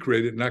it and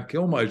recreate it and not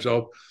kill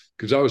myself,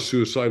 because I was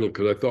suicidal,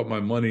 because I thought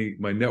my money,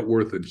 my net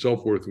worth and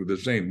self-worth were the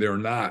same. They're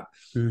not.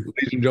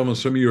 Ladies and gentlemen,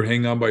 some of you are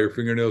hanging on by your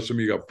fingernails. Some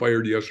of you got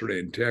fired yesterday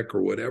in tech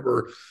or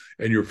whatever,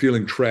 and you're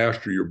feeling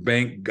trashed, or your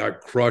bank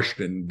got crushed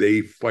and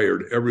they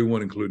fired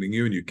everyone, including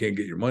you, and you can't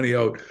get your money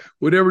out,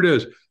 whatever it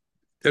is.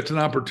 That's an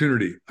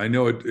opportunity. I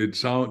know it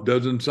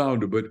doesn't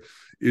sound, but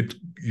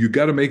you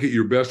got to make it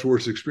your best,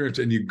 worst experience,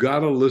 and you got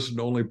to listen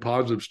to only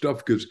positive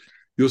stuff, because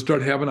you'll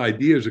start having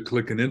ideas that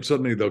click, and then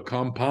suddenly they'll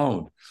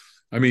compound.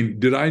 I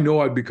mean, did I know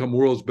I'd become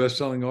world's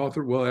best-selling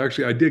author? Well,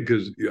 actually, I did,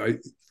 because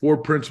 4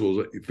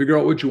 principles. You figure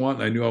out what you want,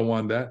 and I knew I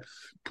wanted that.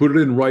 Put it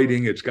in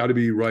writing. It's got to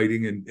be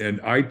writing, and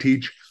I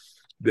teach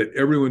that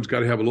everyone's got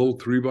to have a little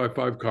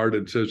 3x5 card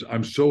that says,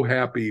 I'm so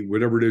happy,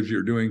 whatever it is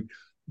you're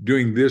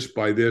doing this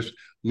by this.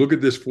 Look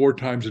at this 4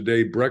 times a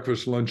day: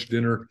 breakfast, lunch,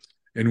 dinner.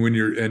 And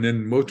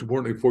then most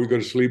importantly, before you go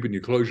to sleep and you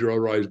close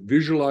your eyes,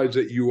 visualize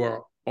that you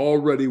are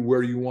already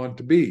where you want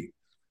to be.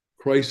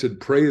 Christ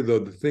said, pray though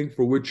the thing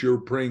for which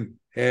you're praying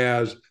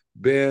has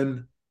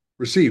been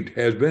received.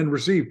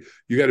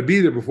 You got to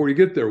be there before you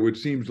get there, which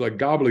seems like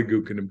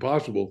gobbledygook and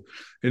impossible.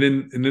 And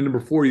then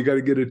number 4, you got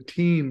to get a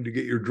team to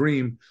get your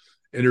dream.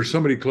 And there's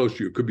somebody close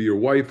to you. It could be your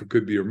wife. It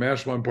could be your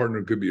mastermind partner.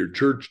 It could be your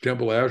church,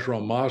 temple,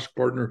 ashram, mosque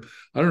partner.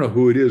 I don't know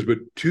who it is, but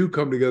 2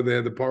 come together. They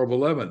have the power of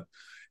 11.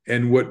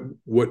 And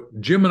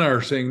what Jim and I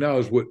are saying now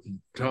is what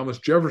Thomas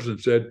Jefferson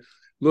said.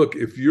 Look,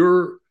 if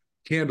your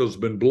candle's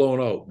been blown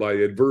out by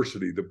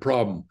adversity, the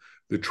problem,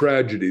 the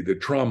tragedy, the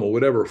trauma,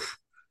 whatever,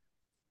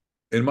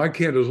 and my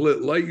candle's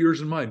lit, light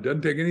yours and mine.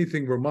 Doesn't take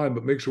anything from mine,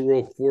 but makes the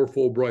world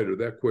 4-fold brighter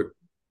that quick.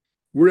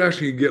 We're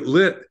actually going to get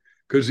lit,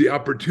 because the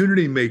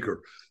opportunity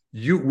maker,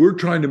 we're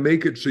trying to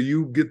make it so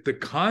you get the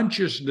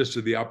consciousness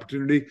of the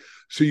opportunity,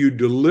 so you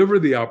deliver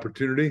the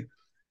opportunity,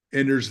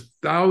 and there's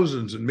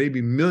thousands and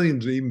maybe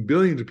millions and even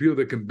billions of people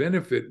that can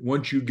benefit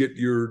once you get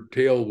your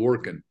tail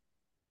working.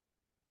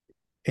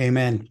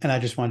 Amen. And I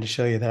just wanted to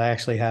show you that I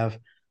actually have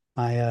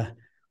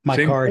my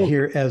Same card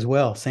here as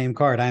well. Same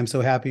card. I am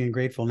so happy and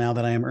grateful now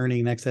that I am earning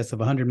in excess of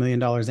 $100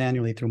 million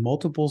annually through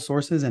multiple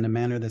sources in a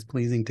manner that's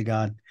pleasing to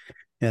God.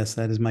 Yes,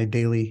 that is my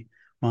daily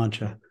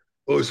mantra.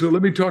 Oh, so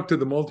let me talk to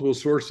the multiple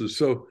sources.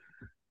 So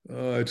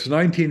it's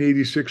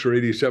 1986 or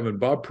 87.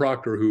 Bob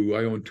Proctor, who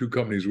I own 2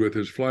 companies with,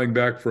 is flying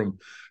back from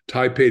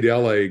Taipei to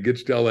LA,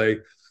 gets to LA,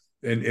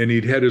 and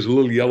he'd had his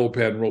little yellow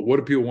pad and wrote, what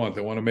do people want?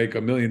 They want to make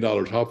 $1 million.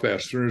 How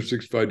fast?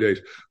 365 days.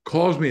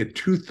 Calls me at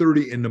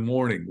 2:30 in the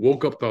morning.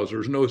 Woke up the house. There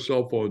was no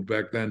cell phones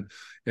back then.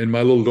 And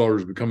my little daughter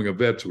was becoming a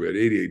vet. So we had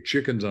 88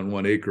 chickens on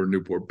 1 acre in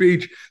Newport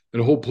Beach. And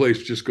the whole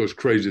place just goes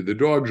crazy. The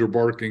dogs are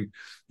barking,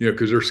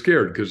 because they're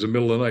scared, because in the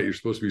middle of the night, you're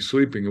supposed to be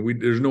sleeping.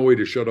 And there's no way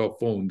to shut off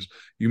phones.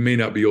 You may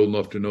not be old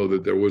enough to know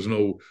that there was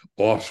no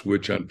off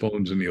switch on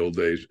phones in the old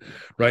days,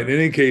 right? In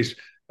any case,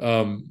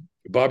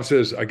 Bob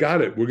says, I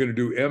got it. We're going to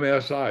do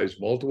MSIs,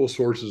 multiple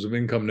sources of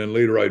income. And then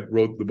later I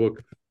wrote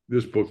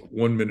this book,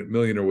 1 Minute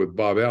Millionaire with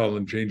Bob Allen,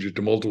 and changed it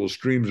to multiple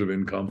streams of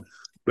income.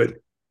 But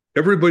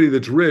everybody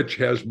that's rich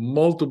has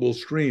multiple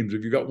streams.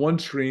 If you got one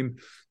stream,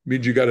 it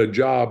means you got a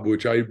job,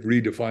 which I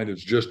redefine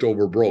as just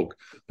over broke,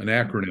 an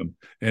acronym.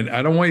 And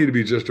I don't want you to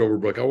be just over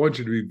broke. I want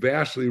you to be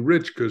vastly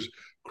rich, because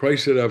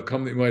Christ said, I've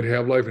come that you might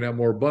have life and have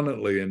more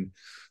abundantly. And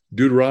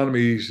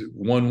Deuteronomy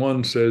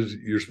 1:1 says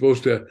you're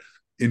supposed to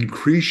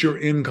increase your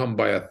income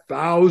by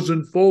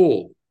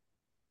 1,000-fold.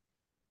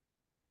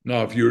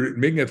 Now, if you're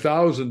making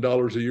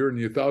 $1,000 a year and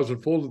you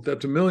 1,000-fold,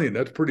 that's $1 million.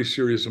 That's a pretty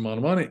serious amount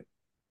of money.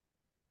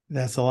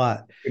 That's a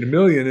lot. In $1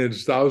 million,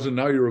 it's 1,000.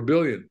 Now you're $1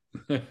 billion.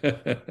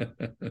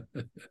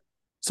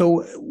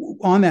 So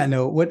on that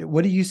note,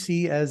 what do you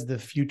see as the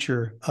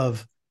future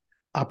of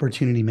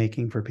opportunity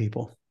making for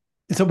people?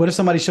 And so what if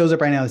somebody shows up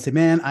right now and say,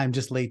 man, I'm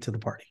just late to the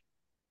party?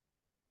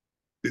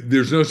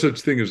 There's no such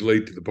thing as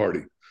late to the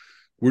party.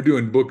 We're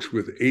doing books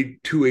with 2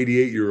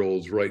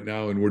 88-year-olds right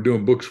now, and we're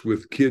doing books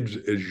with kids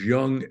as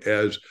young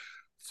as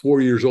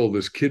 4 years old.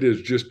 This kid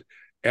is just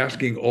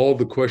asking all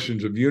the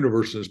questions of the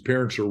universe, and his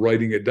parents are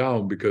writing it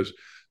down because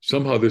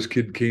somehow this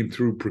kid came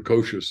through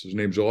precocious. His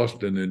name's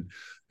Austin, and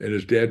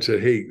his dad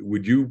said, "Hey,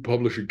 would you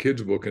publish a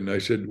kid's book?" And I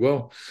said,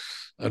 "Well,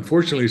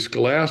 unfortunately,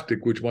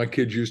 Scholastic, which my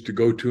kids used to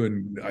go to,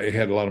 and I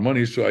had a lot of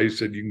money, so I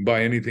said, you can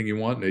buy anything you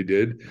want," and they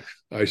did.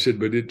 I said,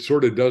 but it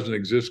sort of doesn't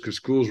exist because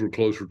schools were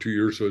closed for 2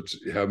 years, so it's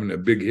having a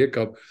big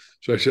hiccup.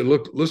 So I said,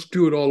 look, let's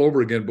do it all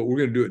over again, but we're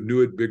going to do it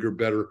new, bigger,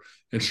 better,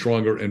 and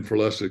stronger, and for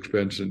less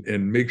expense,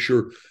 and make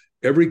sure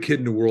every kid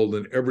in the world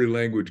in every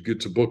language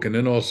gets a book. And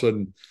then all of a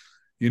sudden,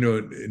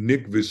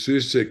 Nick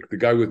Vujicic, the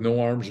guy with no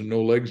arms and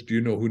no legs. Do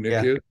you know who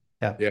Nick is?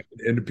 Yeah.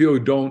 And the people who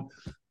don't,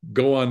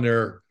 go on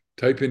there,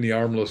 type in the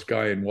armless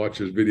guy and watch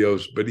his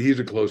videos. But he's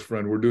a close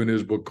friend. We're doing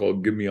his book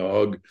called Give Me a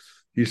Hug.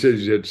 He says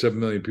he's had 7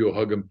 million people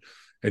hug him.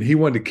 And he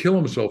wanted to kill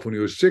himself when he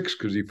was 6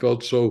 because he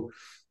felt so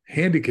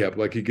handicapped,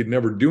 like he could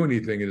never do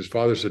anything. And his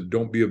father said,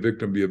 don't be a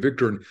victim, be a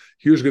victor. And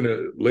he was going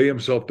to lay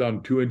himself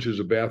down 2 inches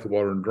of bath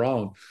water and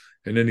drown.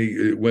 And then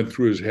it went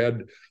through his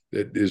head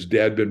that his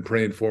dad been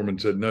praying for him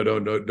and said, no,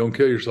 don't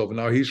kill yourself. And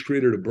now he's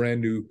created a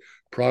brand new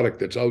product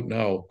that's out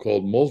now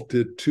called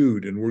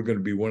Multitude, and we're going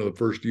to be one of the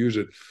first to use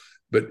it.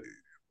 But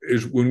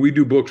when we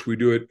do books, we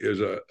do it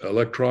as a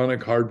electronic,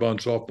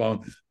 hardbound,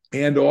 softbound,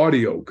 and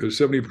audio, because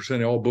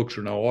 70% of all books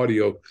are now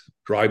audio,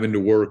 driving to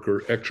work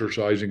or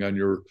exercising on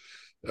your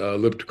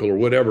elliptical or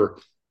whatever.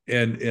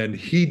 And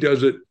he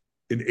does it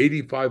in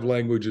 85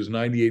 languages,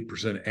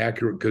 98%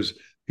 accurate, because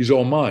he's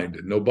all mind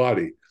and no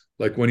body.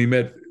 Like when he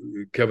met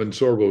Kevin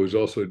Sorbo, who's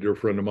also a dear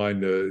friend of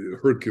mine,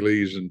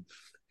 Hercules, and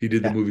he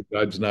did the movie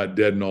God's Not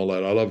Dead and all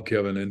that. I love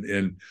Kevin.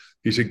 And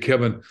he said,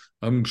 Kevin,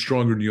 I'm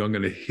stronger than you. I'm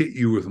going to hit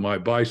you with my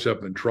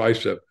bicep and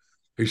tricep.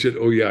 He said,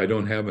 oh, yeah, I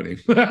don't have any.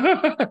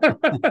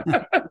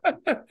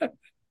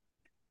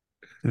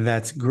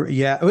 That's great.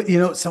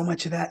 Yeah. So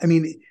much of that. I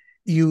mean,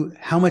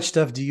 how much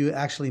stuff do you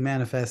actually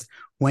manifest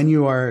when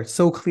you are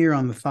so clear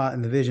on the thought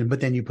and the vision,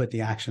 but then you put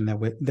the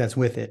action that's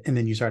with it, and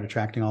then you start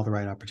attracting all the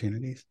right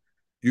opportunities?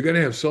 You're going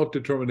to have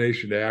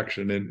self-determination to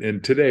action.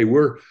 And today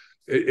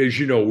as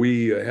you know,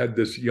 we had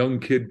this young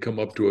kid come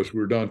up to us. We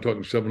were down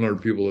talking to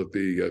 700 people at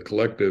the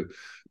collective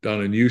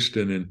down in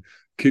Houston, and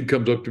kid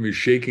comes up to me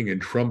shaking and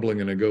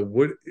trembling. And I go,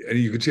 what? And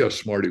you could see how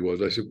smart he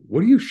was. I said, what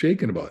are you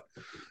shaking about?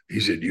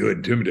 He said, you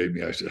intimidate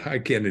me. I said, I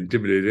can't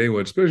intimidate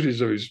anyone, especially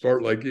somebody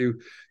smart like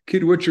you.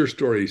 Kid, what's your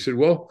story? He said,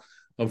 well,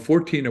 I'm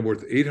 14. I'm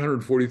worth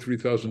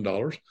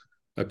 $843,000.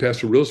 I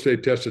passed a real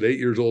estate test at 8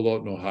 years old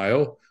out in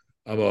Ohio.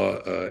 I'm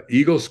a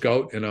Eagle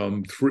Scout, and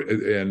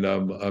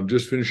I'm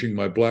just finishing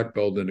my black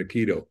belt in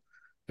Aikido.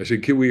 I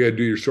said, kid, we got to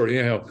do your story.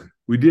 Anyhow,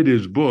 we did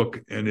his book,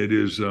 and it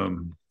is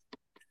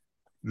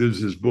this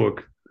is his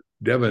book,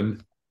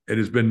 Devin, and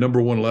it's been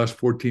number one the last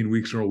 14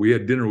 weeks in a row. We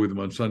had dinner with him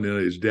on Sunday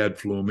night. His dad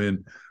flew him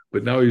in,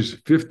 but now he's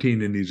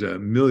 15 and he's a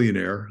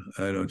millionaire.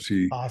 I don't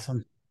see.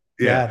 Awesome.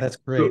 Yeah, that's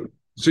great.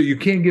 So you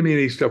can't give me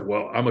any stuff.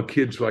 Well, I'm a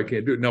kid, so I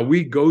can't do it. Now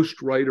we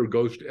ghost write or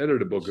ghost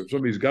edit a book. If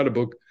somebody's got a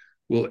book,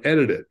 we'll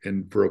edit it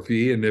and for a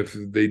fee. And if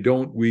they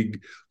don't, we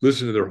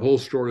listen to their whole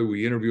story.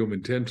 We interview them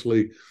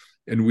intensely,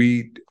 and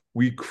we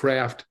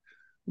craft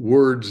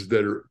words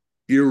that are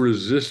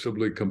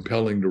irresistibly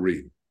compelling to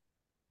read.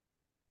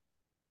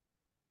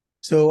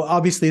 So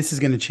obviously this is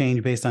going to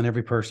change based on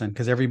every person,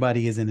 because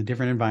everybody is in a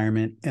different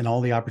environment and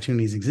all the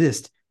opportunities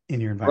exist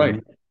in your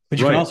environment. Right. But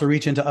you can also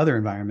reach into other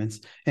environments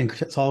and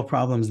solve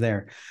problems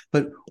there.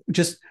 But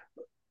just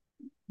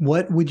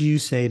what would you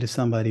say to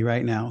somebody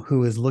right now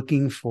who is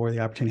looking for the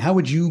opportunity? How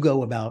would you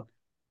go about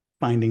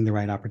finding the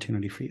right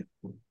opportunity for you?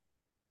 You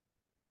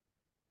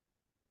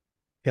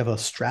have a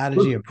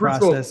strategy, a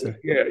process?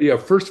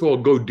 First of all,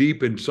 go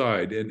deep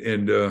inside.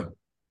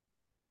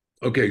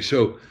 Okay,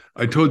 so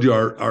I told you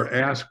our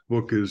Ask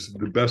book is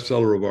the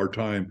bestseller of our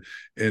time.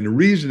 And the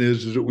reason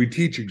is that we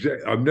teach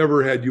I've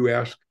never had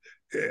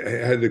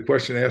the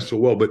question asked so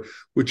well, but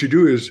what you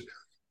do is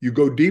you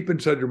go deep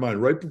inside your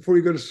mind right before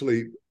you go to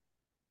sleep.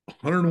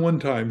 101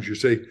 times you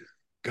say,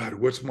 God,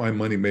 what's my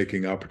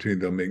money-making opportunity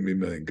that'll make me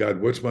million? God,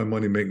 what's my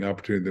money-making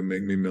opportunity that'll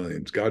make me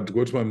millions? God,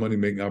 what's my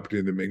money-making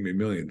opportunity that'll make me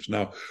millions?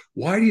 Now,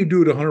 why do you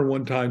do it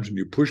 101 times and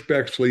you push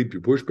back sleep,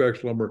 you push back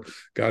slumber?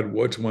 God,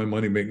 what's my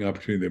money-making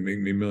opportunity that'll make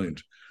me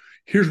millions?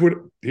 Here's what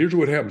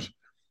happens.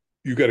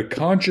 You got a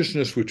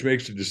consciousness which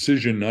makes a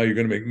decision. Now you're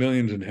going to make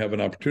millions and have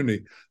an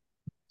opportunity.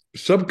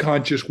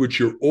 Subconscious, which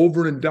you're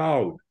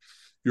over-endowed.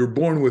 You're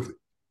born with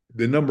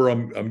the number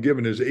I'm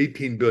given is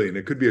 18 billion.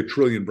 It could be 1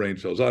 trillion brain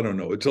cells. I don't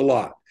know. It's a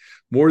lot.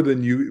 More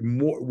than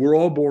we're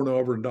all born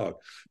over-endowed.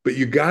 But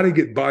you got to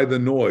get by the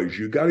noise.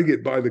 You got to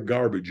get by the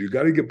garbage. You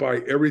got to get by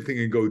everything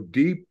and go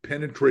deep,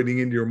 penetrating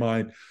into your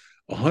mind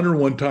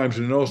 101 times.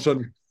 And all of a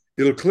sudden,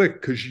 it'll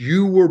click because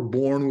you were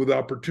born with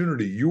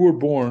opportunity. You were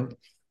born,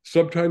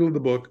 subtitle of the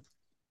book,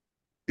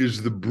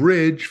 is the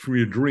bridge from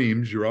your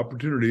dreams, your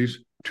opportunities,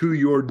 to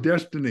your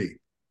destiny.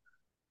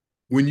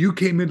 When you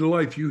came into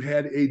life, you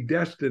had a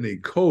destiny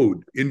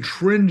code,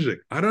 intrinsic.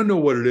 I don't know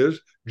what it is.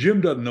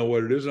 Jim doesn't know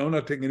what it is. I'm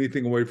not taking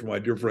anything away from my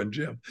dear friend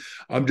Jim.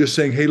 I'm just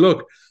saying, hey,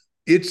 look,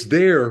 it's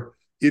there.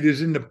 It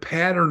is in the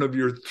pattern of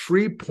your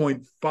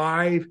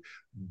 3.5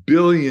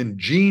 billion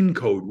gene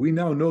code. We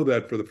now know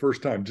that for the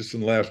first time just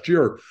in the last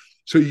year.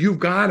 So you've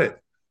got it,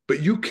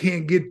 but you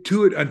can't get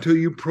to it until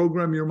you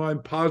program your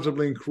mind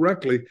positively and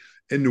correctly.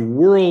 And the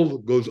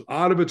world goes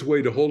out of its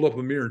way to hold up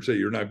a mirror and say,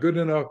 you're not good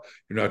enough,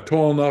 you're not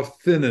tall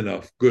enough, thin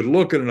enough, good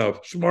looking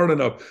enough, smart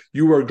enough.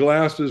 You wear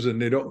glasses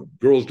and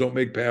girls don't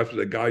make passes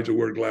at guys who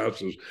wear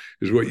glasses,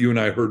 is what you and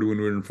I heard when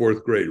we were in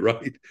fourth grade,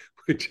 right?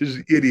 Which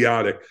is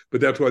idiotic, but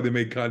that's why they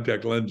made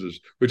contact lenses,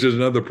 which is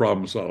another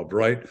problem solved,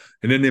 right?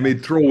 And then they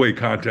made throwaway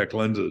contact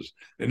lenses,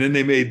 and then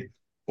they made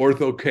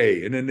ortho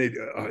K, and then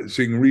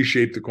so you can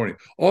reshape the cornea.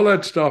 All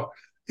that stuff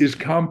is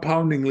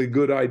compoundingly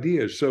good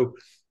ideas. So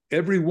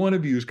every one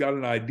of you has got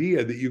an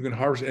idea that you can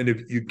harvest. And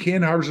if you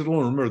can't harvest it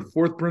alone, remember the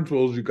fourth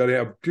principle is you've got to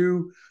have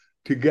two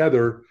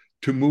together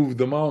to move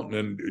the mountain.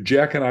 And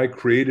Jack and I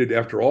created,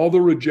 after all the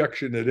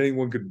rejection that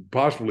anyone could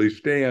possibly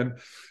stand,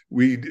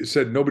 we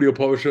said, nobody will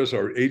publish us.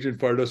 Our agent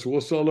fired us. So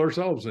we'll sell it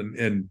ourselves.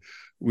 And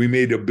we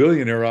made a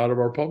billionaire out of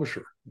our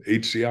publisher,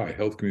 HCI,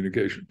 Health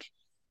Communications.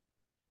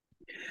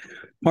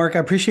 Mark, I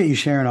appreciate you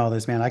sharing all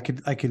this, man. I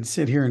could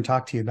sit here and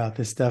talk to you about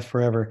this stuff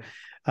forever.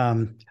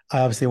 I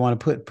obviously want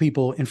to put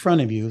people in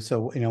front of you.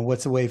 So,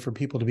 what's a way for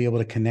people to be able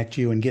to connect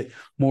you and get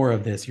more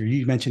of this?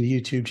 You mentioned a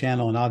YouTube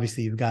channel, and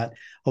obviously you've got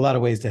a lot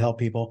of ways to help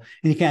people,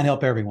 and you can't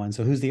help everyone.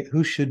 So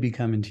who should be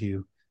coming to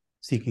you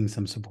seeking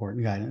some support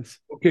and guidance?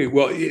 Okay.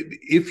 Well,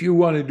 if you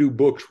want to do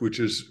books, which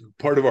is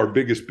part of our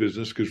biggest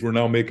business, because we're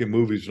now making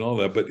movies and all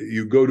that, but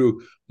you go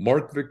to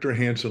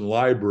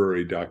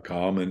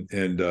markvictorhansenlibrary.com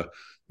and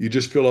you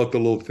just fill out the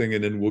little thing,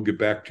 and then we'll get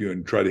back to you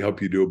and try to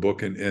help you do a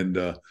book.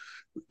 And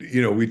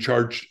we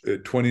charge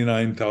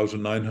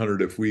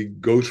 $29,900 if we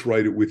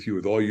ghostwrite it with you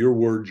with all your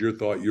words, your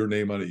thought, your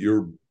name on it,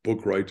 your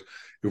book rights.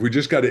 If we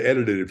just got to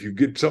edit it, if you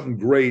get something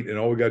great and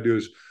all we got to do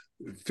is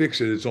fix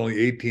it, it's only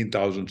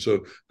 $18,000.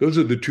 So those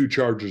are the two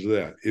charges of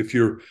that. If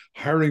you're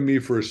hiring me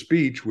for a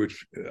speech,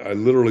 which I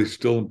literally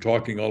still am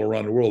talking all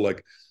around the world, like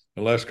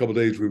in the last couple of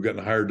days, we've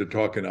gotten hired to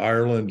talk in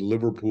Ireland,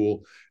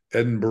 Liverpool,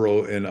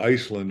 Edinburgh, and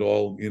Iceland,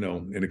 all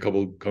in a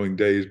couple of coming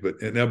days.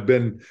 And I've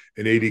been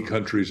in 80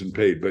 countries and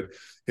paid. But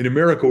in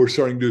America, we're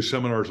starting to do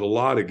seminars a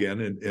lot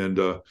again, and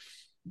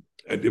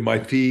my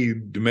fee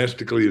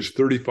domestically is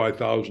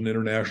 $35,000,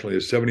 internationally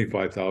is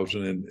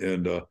 $75,000,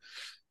 and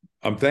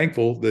I'm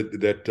thankful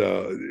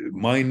that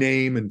my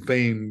name and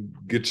fame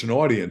gets an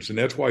audience, and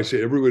that's why I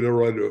say everybody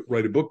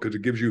write a book, because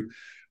it gives you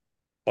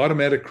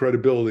automatic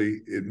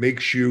credibility. It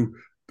makes you,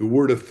 the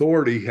word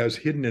authority has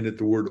hidden in it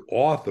the word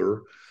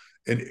author.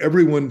 And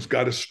everyone's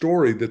got a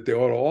story that they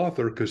ought to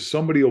author because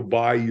somebody will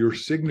buy your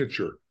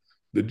signature.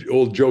 The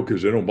old joke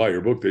is they don't buy your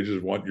book, they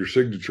just want your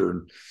signature.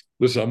 And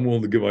listen, I'm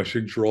willing to give my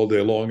signature all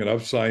day long. And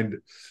I've signed,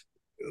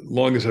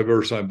 longest I've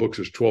ever signed books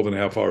is 12 and a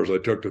half hours. I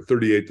talked to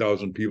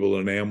 38,000 people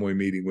in an Amway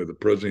meeting with the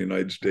President of the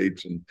United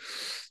States. And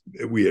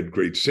we had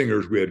great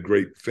singers, we had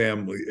great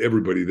family,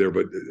 everybody there.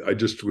 But I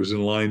just was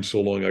in line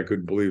so long, I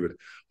couldn't believe it.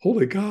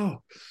 Holy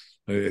cow.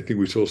 I think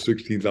we sold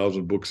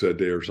 16,000 books that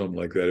day or something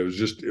like that. It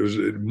was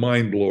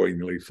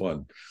mind-blowingly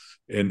fun.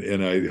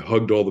 And I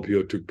hugged all the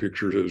people, took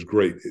pictures. It was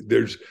great.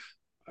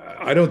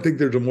 I don't think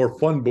there's a more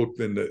fun book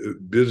than the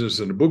business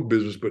and the book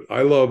business, but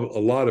I love a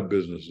lot of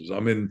businesses.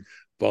 I'm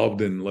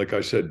involved in, like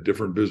I said,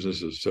 different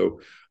businesses.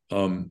 So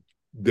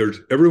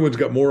everyone's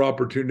got more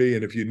opportunity.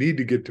 And if you need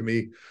to get to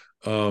me,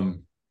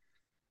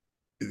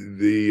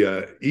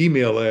 the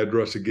email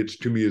address that gets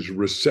to me is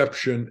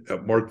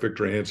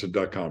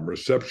reception@markvictorhansen.com,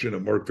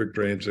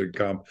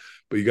 reception@markvictorhansen.com.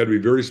 But you got to be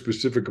very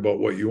specific about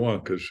what you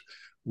want, because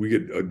we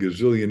get a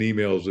gazillion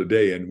emails a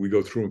day and we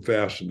go through them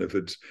fast. And if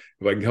I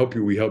can help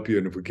you, we help you.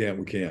 And if we can't,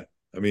 we can't.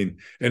 I mean,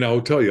 and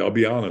I'll tell you, I'll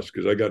be honest,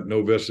 because I got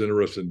no vested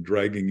interest in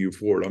dragging you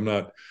forward. I'm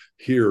not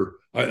here.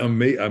 I'm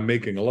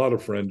making a lot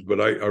of friends, but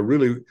I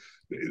really,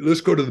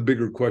 let's go to the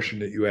bigger question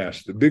that you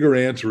asked. The bigger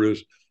answer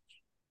is,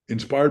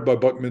 inspired by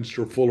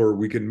Buckminster Fuller,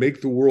 we can make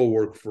the world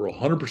work for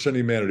 100% of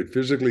humanity,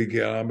 physically,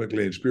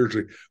 economically, and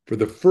spiritually, for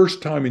the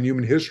first time in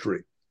human history.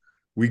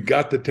 We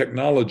got the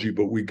technology,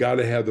 but we got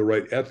to have the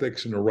right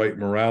ethics and the right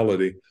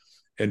morality.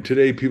 And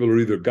today, people are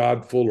either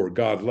Godful or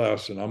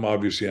godless, and I'm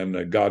obviously on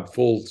the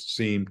Godful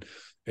scene.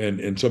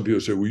 And some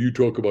people say, well, you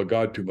talk about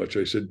God too much.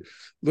 I said,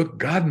 look,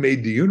 God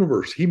made the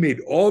universe. He made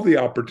all the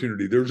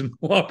opportunity. There's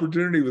no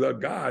opportunity without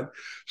God.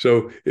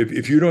 So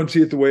if you don't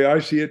see it the way I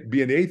see it,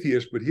 be an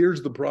atheist. But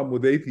here's the problem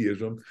with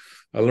atheism.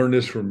 I learned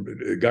this from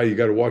a guy you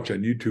got to watch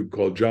on YouTube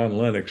called John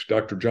Lennox,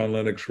 Dr. John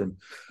Lennox from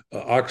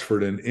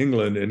Oxford in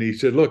England. And he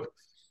said, look,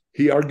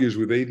 he argues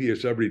with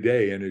atheists every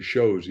day in his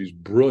shows. He's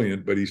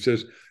brilliant, but he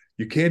says,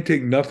 you can't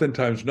take nothing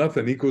times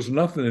nothing equals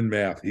nothing in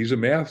math. He's a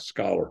math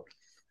scholar.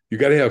 You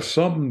got to have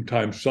something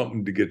times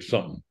something to get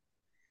something,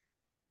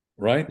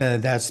 right?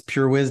 That's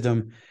pure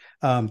wisdom.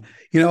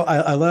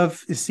 I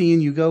love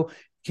seeing you go.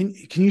 Can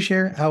you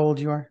share how old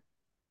you are?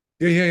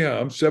 Yeah.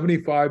 I'm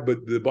 75,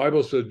 but the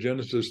Bible says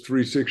Genesis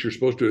 3:6, you're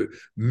supposed to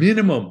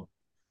minimum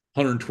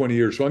 120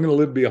 years. So I'm going to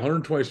live to be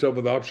 127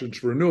 with options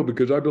for renewal,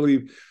 because I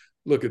believe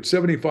look, at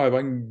 75,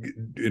 I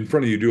can, in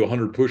front of you, do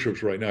 100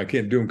 push-ups right now. I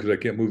can't do them because I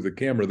can't move the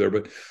camera there.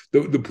 But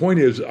the point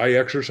is, I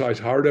exercise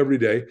hard every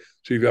day.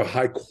 So you've got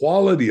high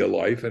quality of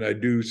life. And I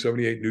do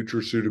 78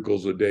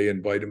 nutraceuticals a day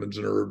and vitamins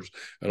and herbs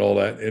and all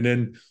that. And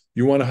then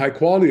you want a high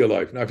quality of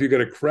life. Now, if you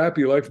got a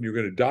crappy life and you're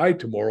going to die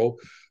tomorrow,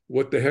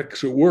 what the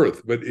heck's it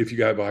worth? But if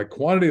you have a high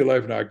quantity of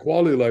life and a high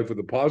quality of life with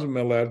a positive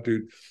mental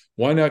attitude,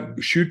 why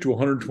not shoot to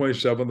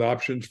 127th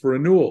options for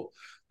renewal?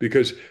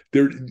 Because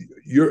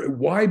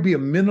why be a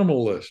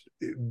minimalist?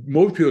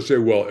 Most people say,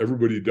 well,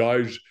 everybody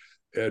dies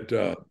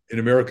in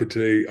America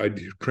today. I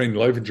train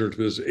life insurance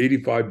business,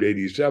 85 to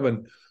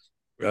 87,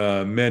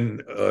 men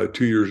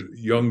 2 years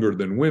younger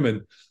than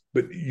women.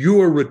 But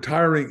you are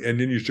retiring, and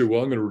then you say,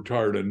 well, I'm going to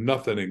retire to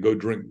nothing and go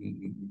drink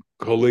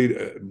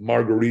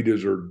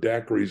margaritas or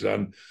daiquiris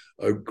on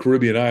a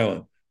Caribbean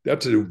island.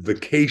 That's a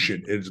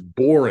vacation. It's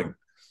boring.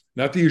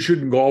 Not that you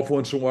shouldn't golf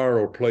once in a while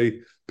or play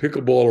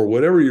pickleball or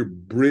whatever your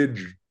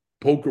bridge,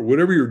 poker,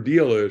 whatever your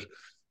deal is,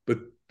 but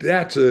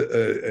that's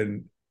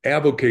an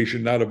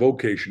avocation, not a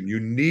vocation. You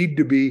need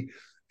to be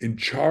in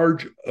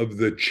charge of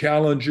the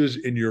challenges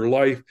in your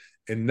life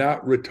and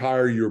not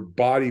retire your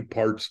body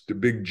parts to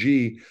Big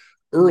G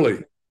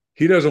early.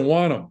 He doesn't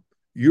want them.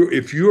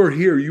 If you're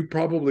here, you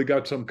probably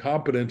got some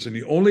competence, and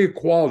the only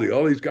equality,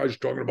 all these guys are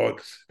talking about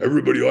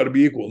everybody ought to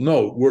be equal.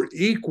 No, we're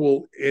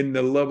equal in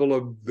the level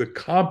of the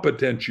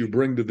competence you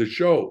bring to the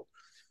show.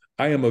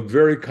 I am a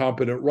very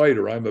competent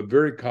writer. I'm a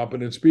very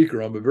competent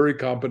speaker. I'm a very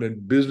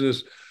competent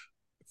business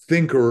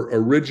thinker,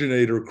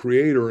 originator,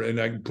 creator, and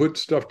I can put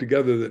stuff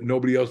together that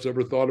nobody else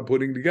ever thought of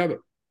putting together.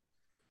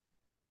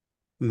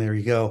 And there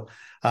you go.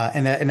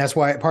 And that's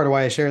why part of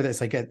why I share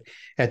this, like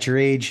at your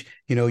age,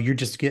 you're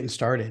just getting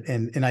started.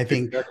 And I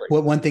think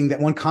exactly.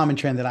 One common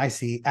trend that I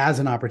see as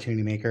an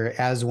opportunity maker,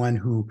 as one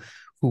who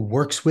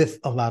works with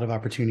a lot of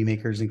opportunity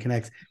makers and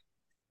connects,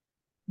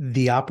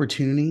 the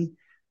opportunity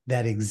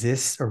that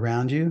exists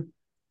around you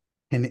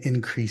can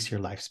increase your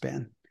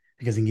lifespan,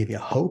 because it can give you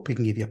hope, it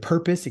can give you a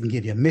purpose, it can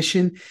give you a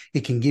mission,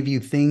 it can give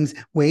you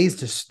ways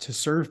to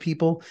serve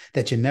people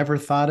that you never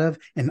thought of.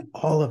 And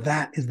all of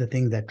that is the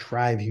things that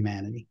drive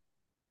humanity.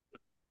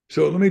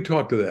 So let me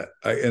talk to that.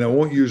 I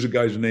won't use the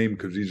guy's name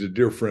because he's a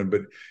dear friend,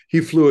 but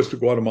he flew us to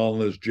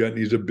Guatemala in his jet, and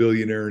he's a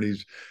billionaire, and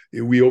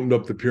we opened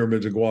up the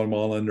pyramids in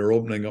Guatemala, and they're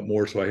opening up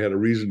more. So I had a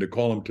reason to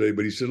call him today,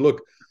 but he said,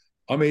 look,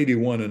 I'm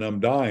 81 and I'm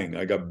dying.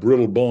 I got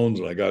brittle bones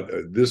and I got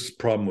this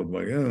problem with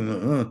my,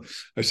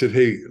 I said,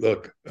 hey,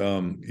 look,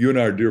 you and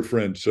I are dear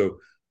friends. So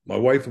my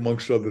wife,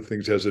 amongst other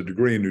things, has a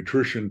degree in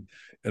nutrition.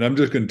 And I'm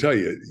just going to tell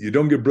you, you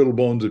don't get brittle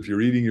bones if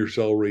you're eating your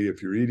celery,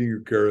 if you're eating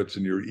your carrots,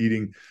 and you're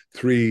eating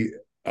three,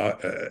 I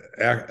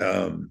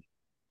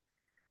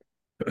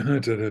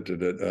wanted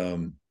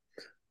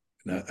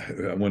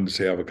to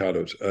say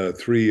avocados,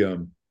 three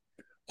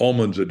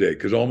almonds a day,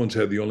 because almonds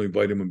have the only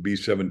vitamin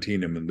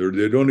B17 in them.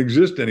 They don't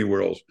exist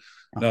anywhere else.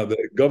 Now,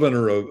 the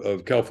governor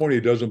of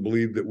California doesn't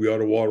believe that we ought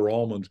to water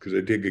almonds because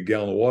they take a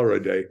gallon of water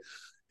a day.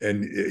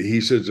 And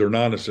he says they're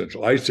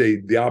non-essential. I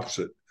say the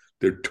opposite.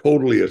 They're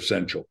totally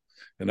essential.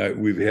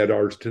 And we've had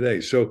ours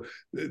today. So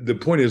the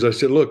point is, I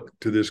said, look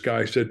to this guy,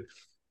 I said,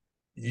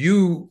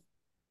 you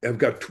have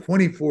got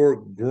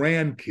 24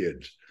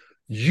 grandkids.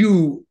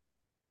 You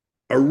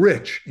are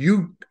rich.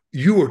 You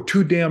are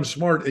too damn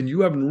smart, and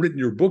you haven't written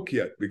your book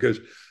yet, because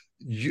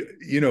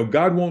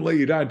God won't let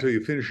you die until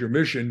you finish your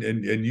mission,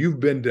 and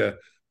you've been to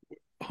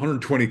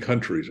 120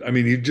 countries. I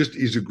mean,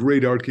 he's a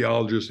great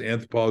archaeologist,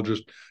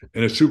 anthropologist,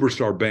 and a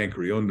superstar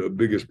banker. He owned the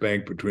biggest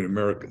bank between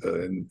America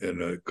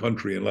and a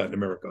country in Latin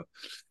America.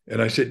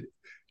 And I said,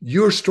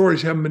 your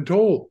stories haven't been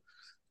told.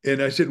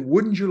 And I said,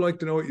 wouldn't you like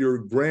to know what your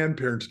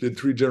grandparents did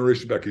 3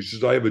 generations back? He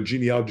says, I have a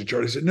genealogy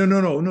chart. I said, no,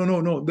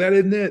 that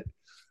isn't it.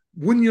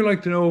 Wouldn't you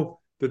like to know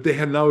that they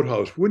had an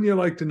outhouse? Wouldn't you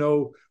like to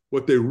know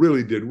what they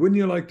really did? Wouldn't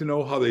you like to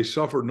know how they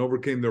suffered and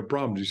overcame their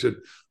problems? He said,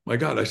 my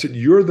God. I said,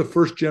 you're the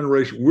first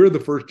generation. We're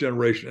the first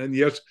generation. And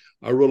yes,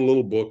 I wrote a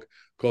little book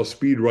called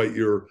Speed Write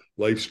Your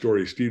Life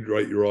Story, Speed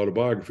Write Your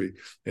Autobiography.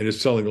 And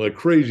it's selling like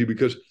crazy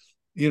because,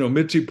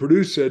 Mitzi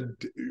Perdue said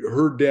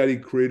her daddy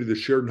created the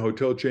Sheraton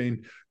hotel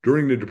chain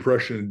during the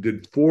Depression and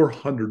did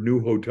 400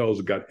 new hotels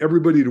that got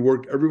everybody to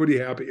work, everybody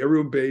happy,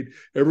 everyone paid,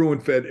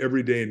 everyone fed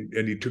every day,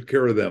 and he took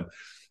care of them.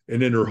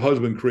 And then her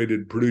husband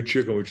created Purdue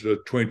Chicken, which does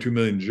 22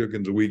 million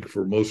chickens a week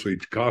for mostly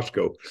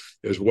Costco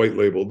as white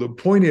label. The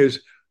point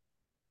is,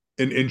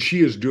 and she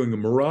is doing a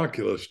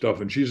miraculous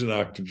stuff, and she's an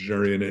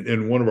octogenarian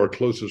and one of our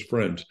closest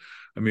friends.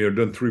 I mean, I've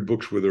done 3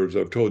 books with her, as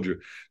I've told you.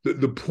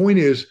 The point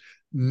is,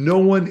 no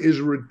one is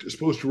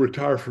supposed to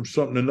retire from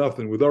something to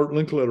nothing. With Art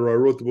Linkletter, I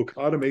wrote the book,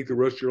 How to Make the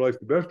Rest of Your Life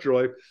the Best of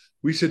Your Life.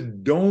 We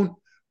said, don't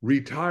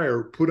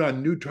retire, put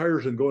on new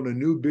tires and go in a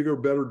new, bigger,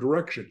 better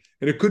direction.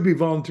 And it could be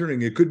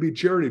volunteering. It could be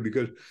charity,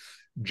 because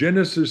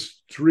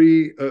Genesis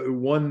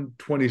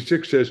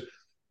 3:1-26 says,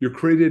 you're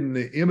created in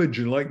the image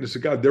and likeness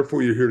of God.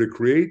 Therefore, you're here to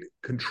create,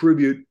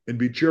 contribute, and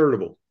be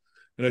charitable.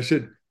 And I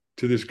said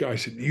to this guy, I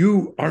said,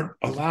 you aren't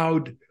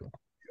allowed.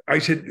 I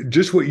said,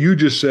 just what you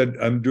just said,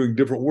 I'm doing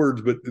different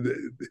words, but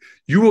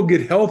you will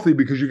get healthy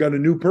because you got a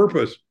new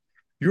purpose.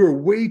 You're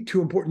way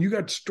too important. You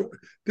got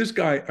this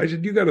guy. I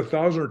said, you got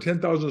 1,000 or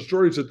 10,000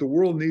 stories that the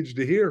world needs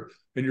to hear,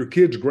 and your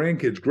kids,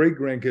 grandkids, great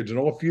grandkids, and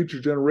all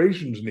future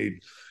generations need.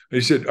 And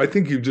he said, I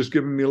think you've just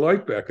given me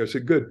life back. I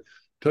said, good.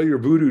 Tell your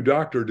voodoo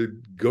doctor to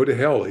go to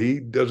hell. He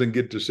doesn't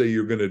get to say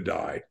you're going to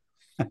die.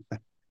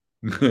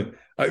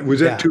 Was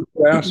that too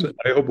crass?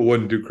 I hope it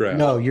wasn't too crass.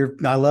 No,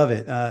 I love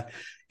it.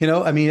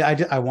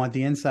 I want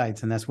the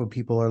insights, and that's what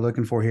people are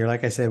looking for here.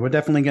 Like I said, we're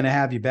definitely going to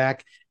have you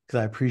back, because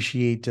I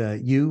appreciate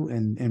you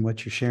and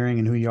what you're sharing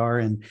and who you are.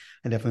 And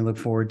I definitely look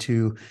forward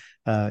to,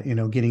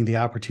 getting the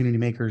Opportunity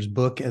Makers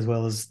book, as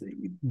well as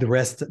the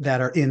rest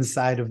that are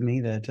inside of me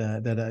that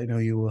I know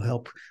you will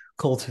help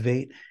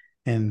cultivate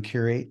and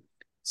curate.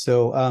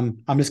 So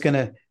I'm just going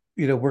to,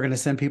 we're going to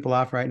send people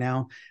off right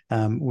now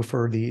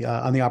for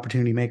on the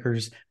Opportunity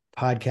Makers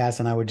podcast.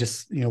 And I would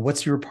just,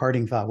 what's your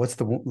parting thought? What's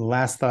the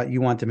last thought you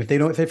want them, if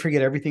they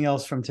forget everything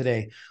else from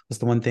today, what's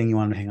the one thing you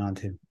want them to hang on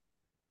to?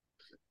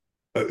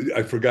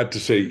 I forgot to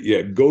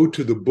say, go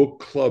to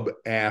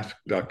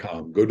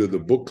thebookclubask.com. Go to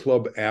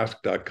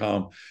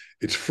thebookclubask.com.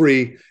 It's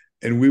free,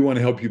 and we want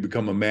to help you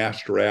become a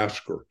master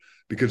asker.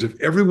 Because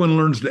if everyone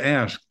learns to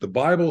ask, the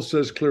Bible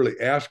says clearly,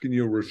 ask and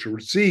you'll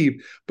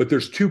receive, but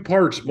there's two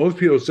parts. Most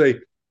people say,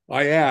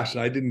 I asked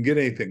and I didn't get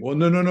anything. Well,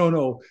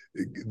 no.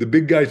 The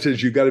big guy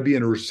says you got to be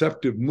in a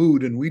receptive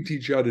mood, and we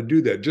teach you how to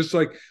do that. Just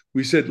like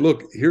we said,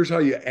 look, here's how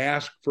you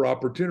ask for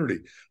opportunity.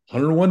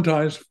 101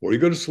 times before you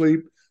go to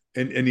sleep.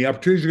 And the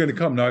opportunities are going to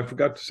come. Now, I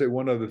forgot to say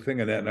one other thing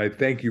on that, and I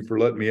thank you for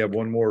letting me have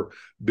one more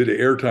bit of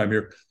airtime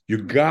here. You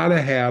got to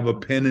have a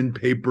pen and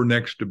paper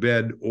next to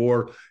bed,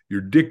 or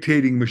your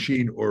dictating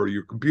machine, or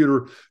your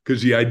computer,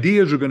 because the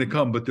ideas are going to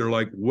come, but they're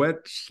like wet,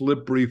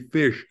 slippery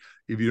fish.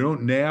 If you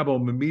don't nab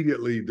them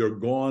immediately, they're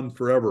gone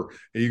forever.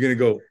 And you're going to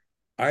go,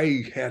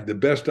 I had the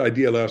best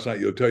idea last night.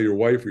 You'll tell your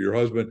wife or your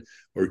husband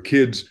or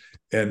kids,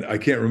 and I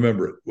can't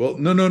remember it. Well,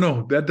 no,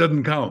 that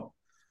doesn't count.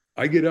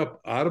 I get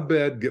up out of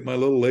bed, get my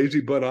little lazy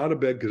butt out of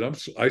bed,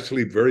 because I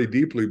sleep very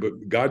deeply,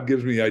 but God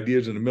gives me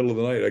ideas in the middle of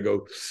the night. I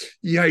go,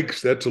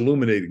 yikes, that's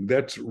illuminating.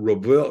 That's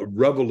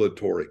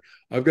revelatory.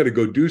 I've got to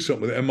go do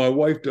something with it. And my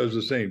wife does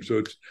the same. So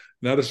it's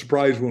not a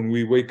surprise when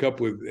we wake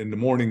up in the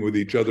morning with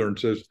each other and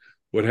says,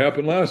 what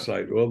happened last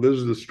night? Well,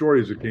 those are the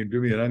stories that came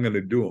to me, and I'm going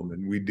to do them,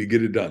 and we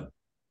get it done.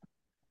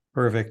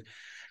 Perfect.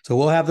 So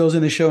we'll have those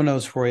in the show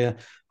notes for you,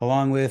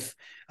 along with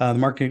the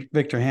Mark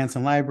Victor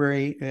Hansen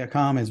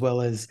Library.com, as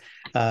well as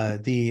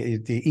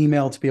the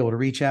email to be able to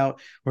reach out,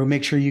 or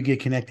make sure you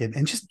get connected.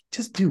 And just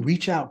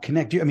reach out,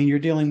 connect. You're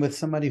dealing with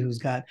somebody who's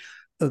got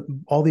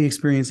all the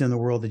experience in the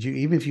world, that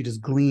even if you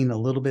just glean a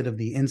little bit of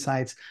the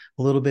insights,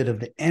 a little bit of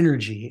the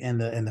energy and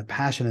the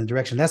passion and the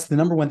direction, that's the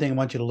number one thing I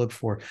want you to look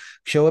for.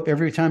 Show up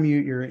every time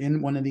you're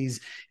in one of these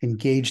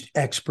engaged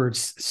experts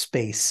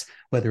space,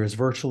 whether it's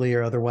virtually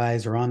or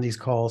otherwise, or on these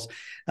calls.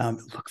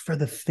 Look for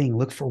the thing,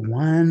 look for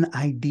one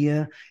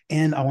idea.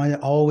 And I want to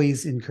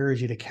always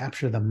encourage you to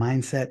capture the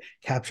mindset,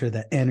 capture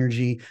the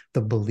energy,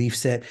 the belief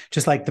set,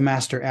 just like the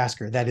master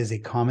asker. That is a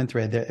common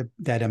thread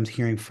that I'm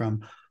hearing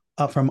from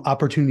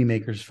opportunity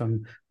makers,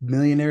 from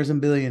millionaires and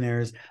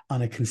billionaires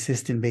on a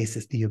consistent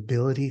basis. The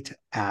ability to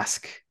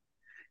ask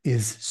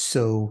is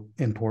so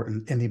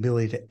important, and the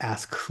ability to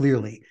ask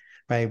clearly,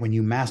 right? When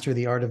you master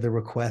the art of the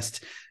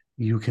request,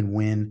 you can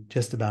win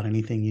just about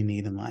anything you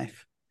need in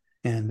life.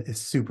 And it's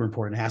super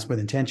important. Ask with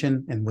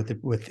intention and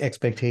with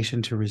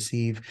expectation to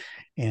receive.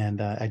 And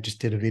I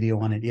just did a video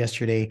on it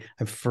yesterday.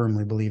 I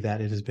firmly believe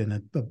that it has been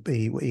a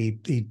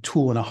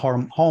tool and a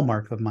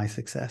hallmark of my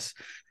success.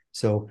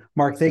 So,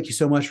 Mark, thank you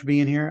so much for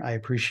being here. I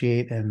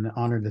appreciate and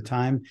honor the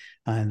time,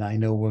 and I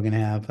know we're going to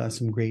have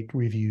some great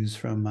reviews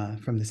from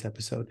this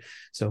episode.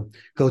 So,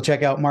 go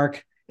check out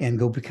Mark and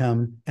go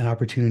become an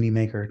opportunity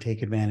maker.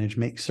 Take advantage,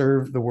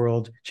 serve the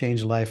world,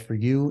 change life for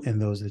you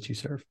and those that you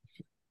serve.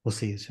 We'll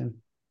see you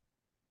soon.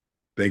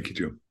 Thank you,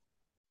 Jim.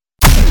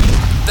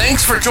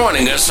 Thanks for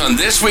joining us on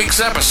this week's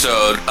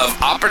episode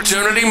of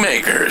Opportunity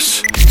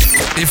Makers.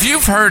 If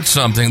you've heard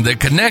something that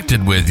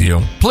connected with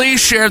you, please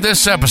share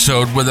this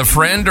episode with a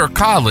friend or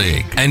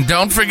colleague. And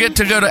don't forget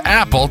to go to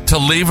Apple to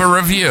leave a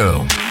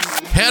review.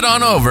 Head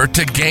on over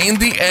to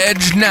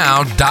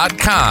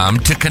GainTheEdgeNow.com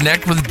to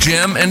connect with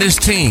Jim and his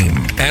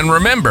team. And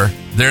remember,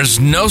 there's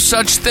no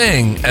such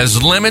thing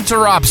as limits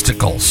or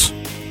obstacles,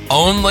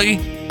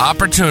 only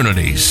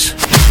opportunities.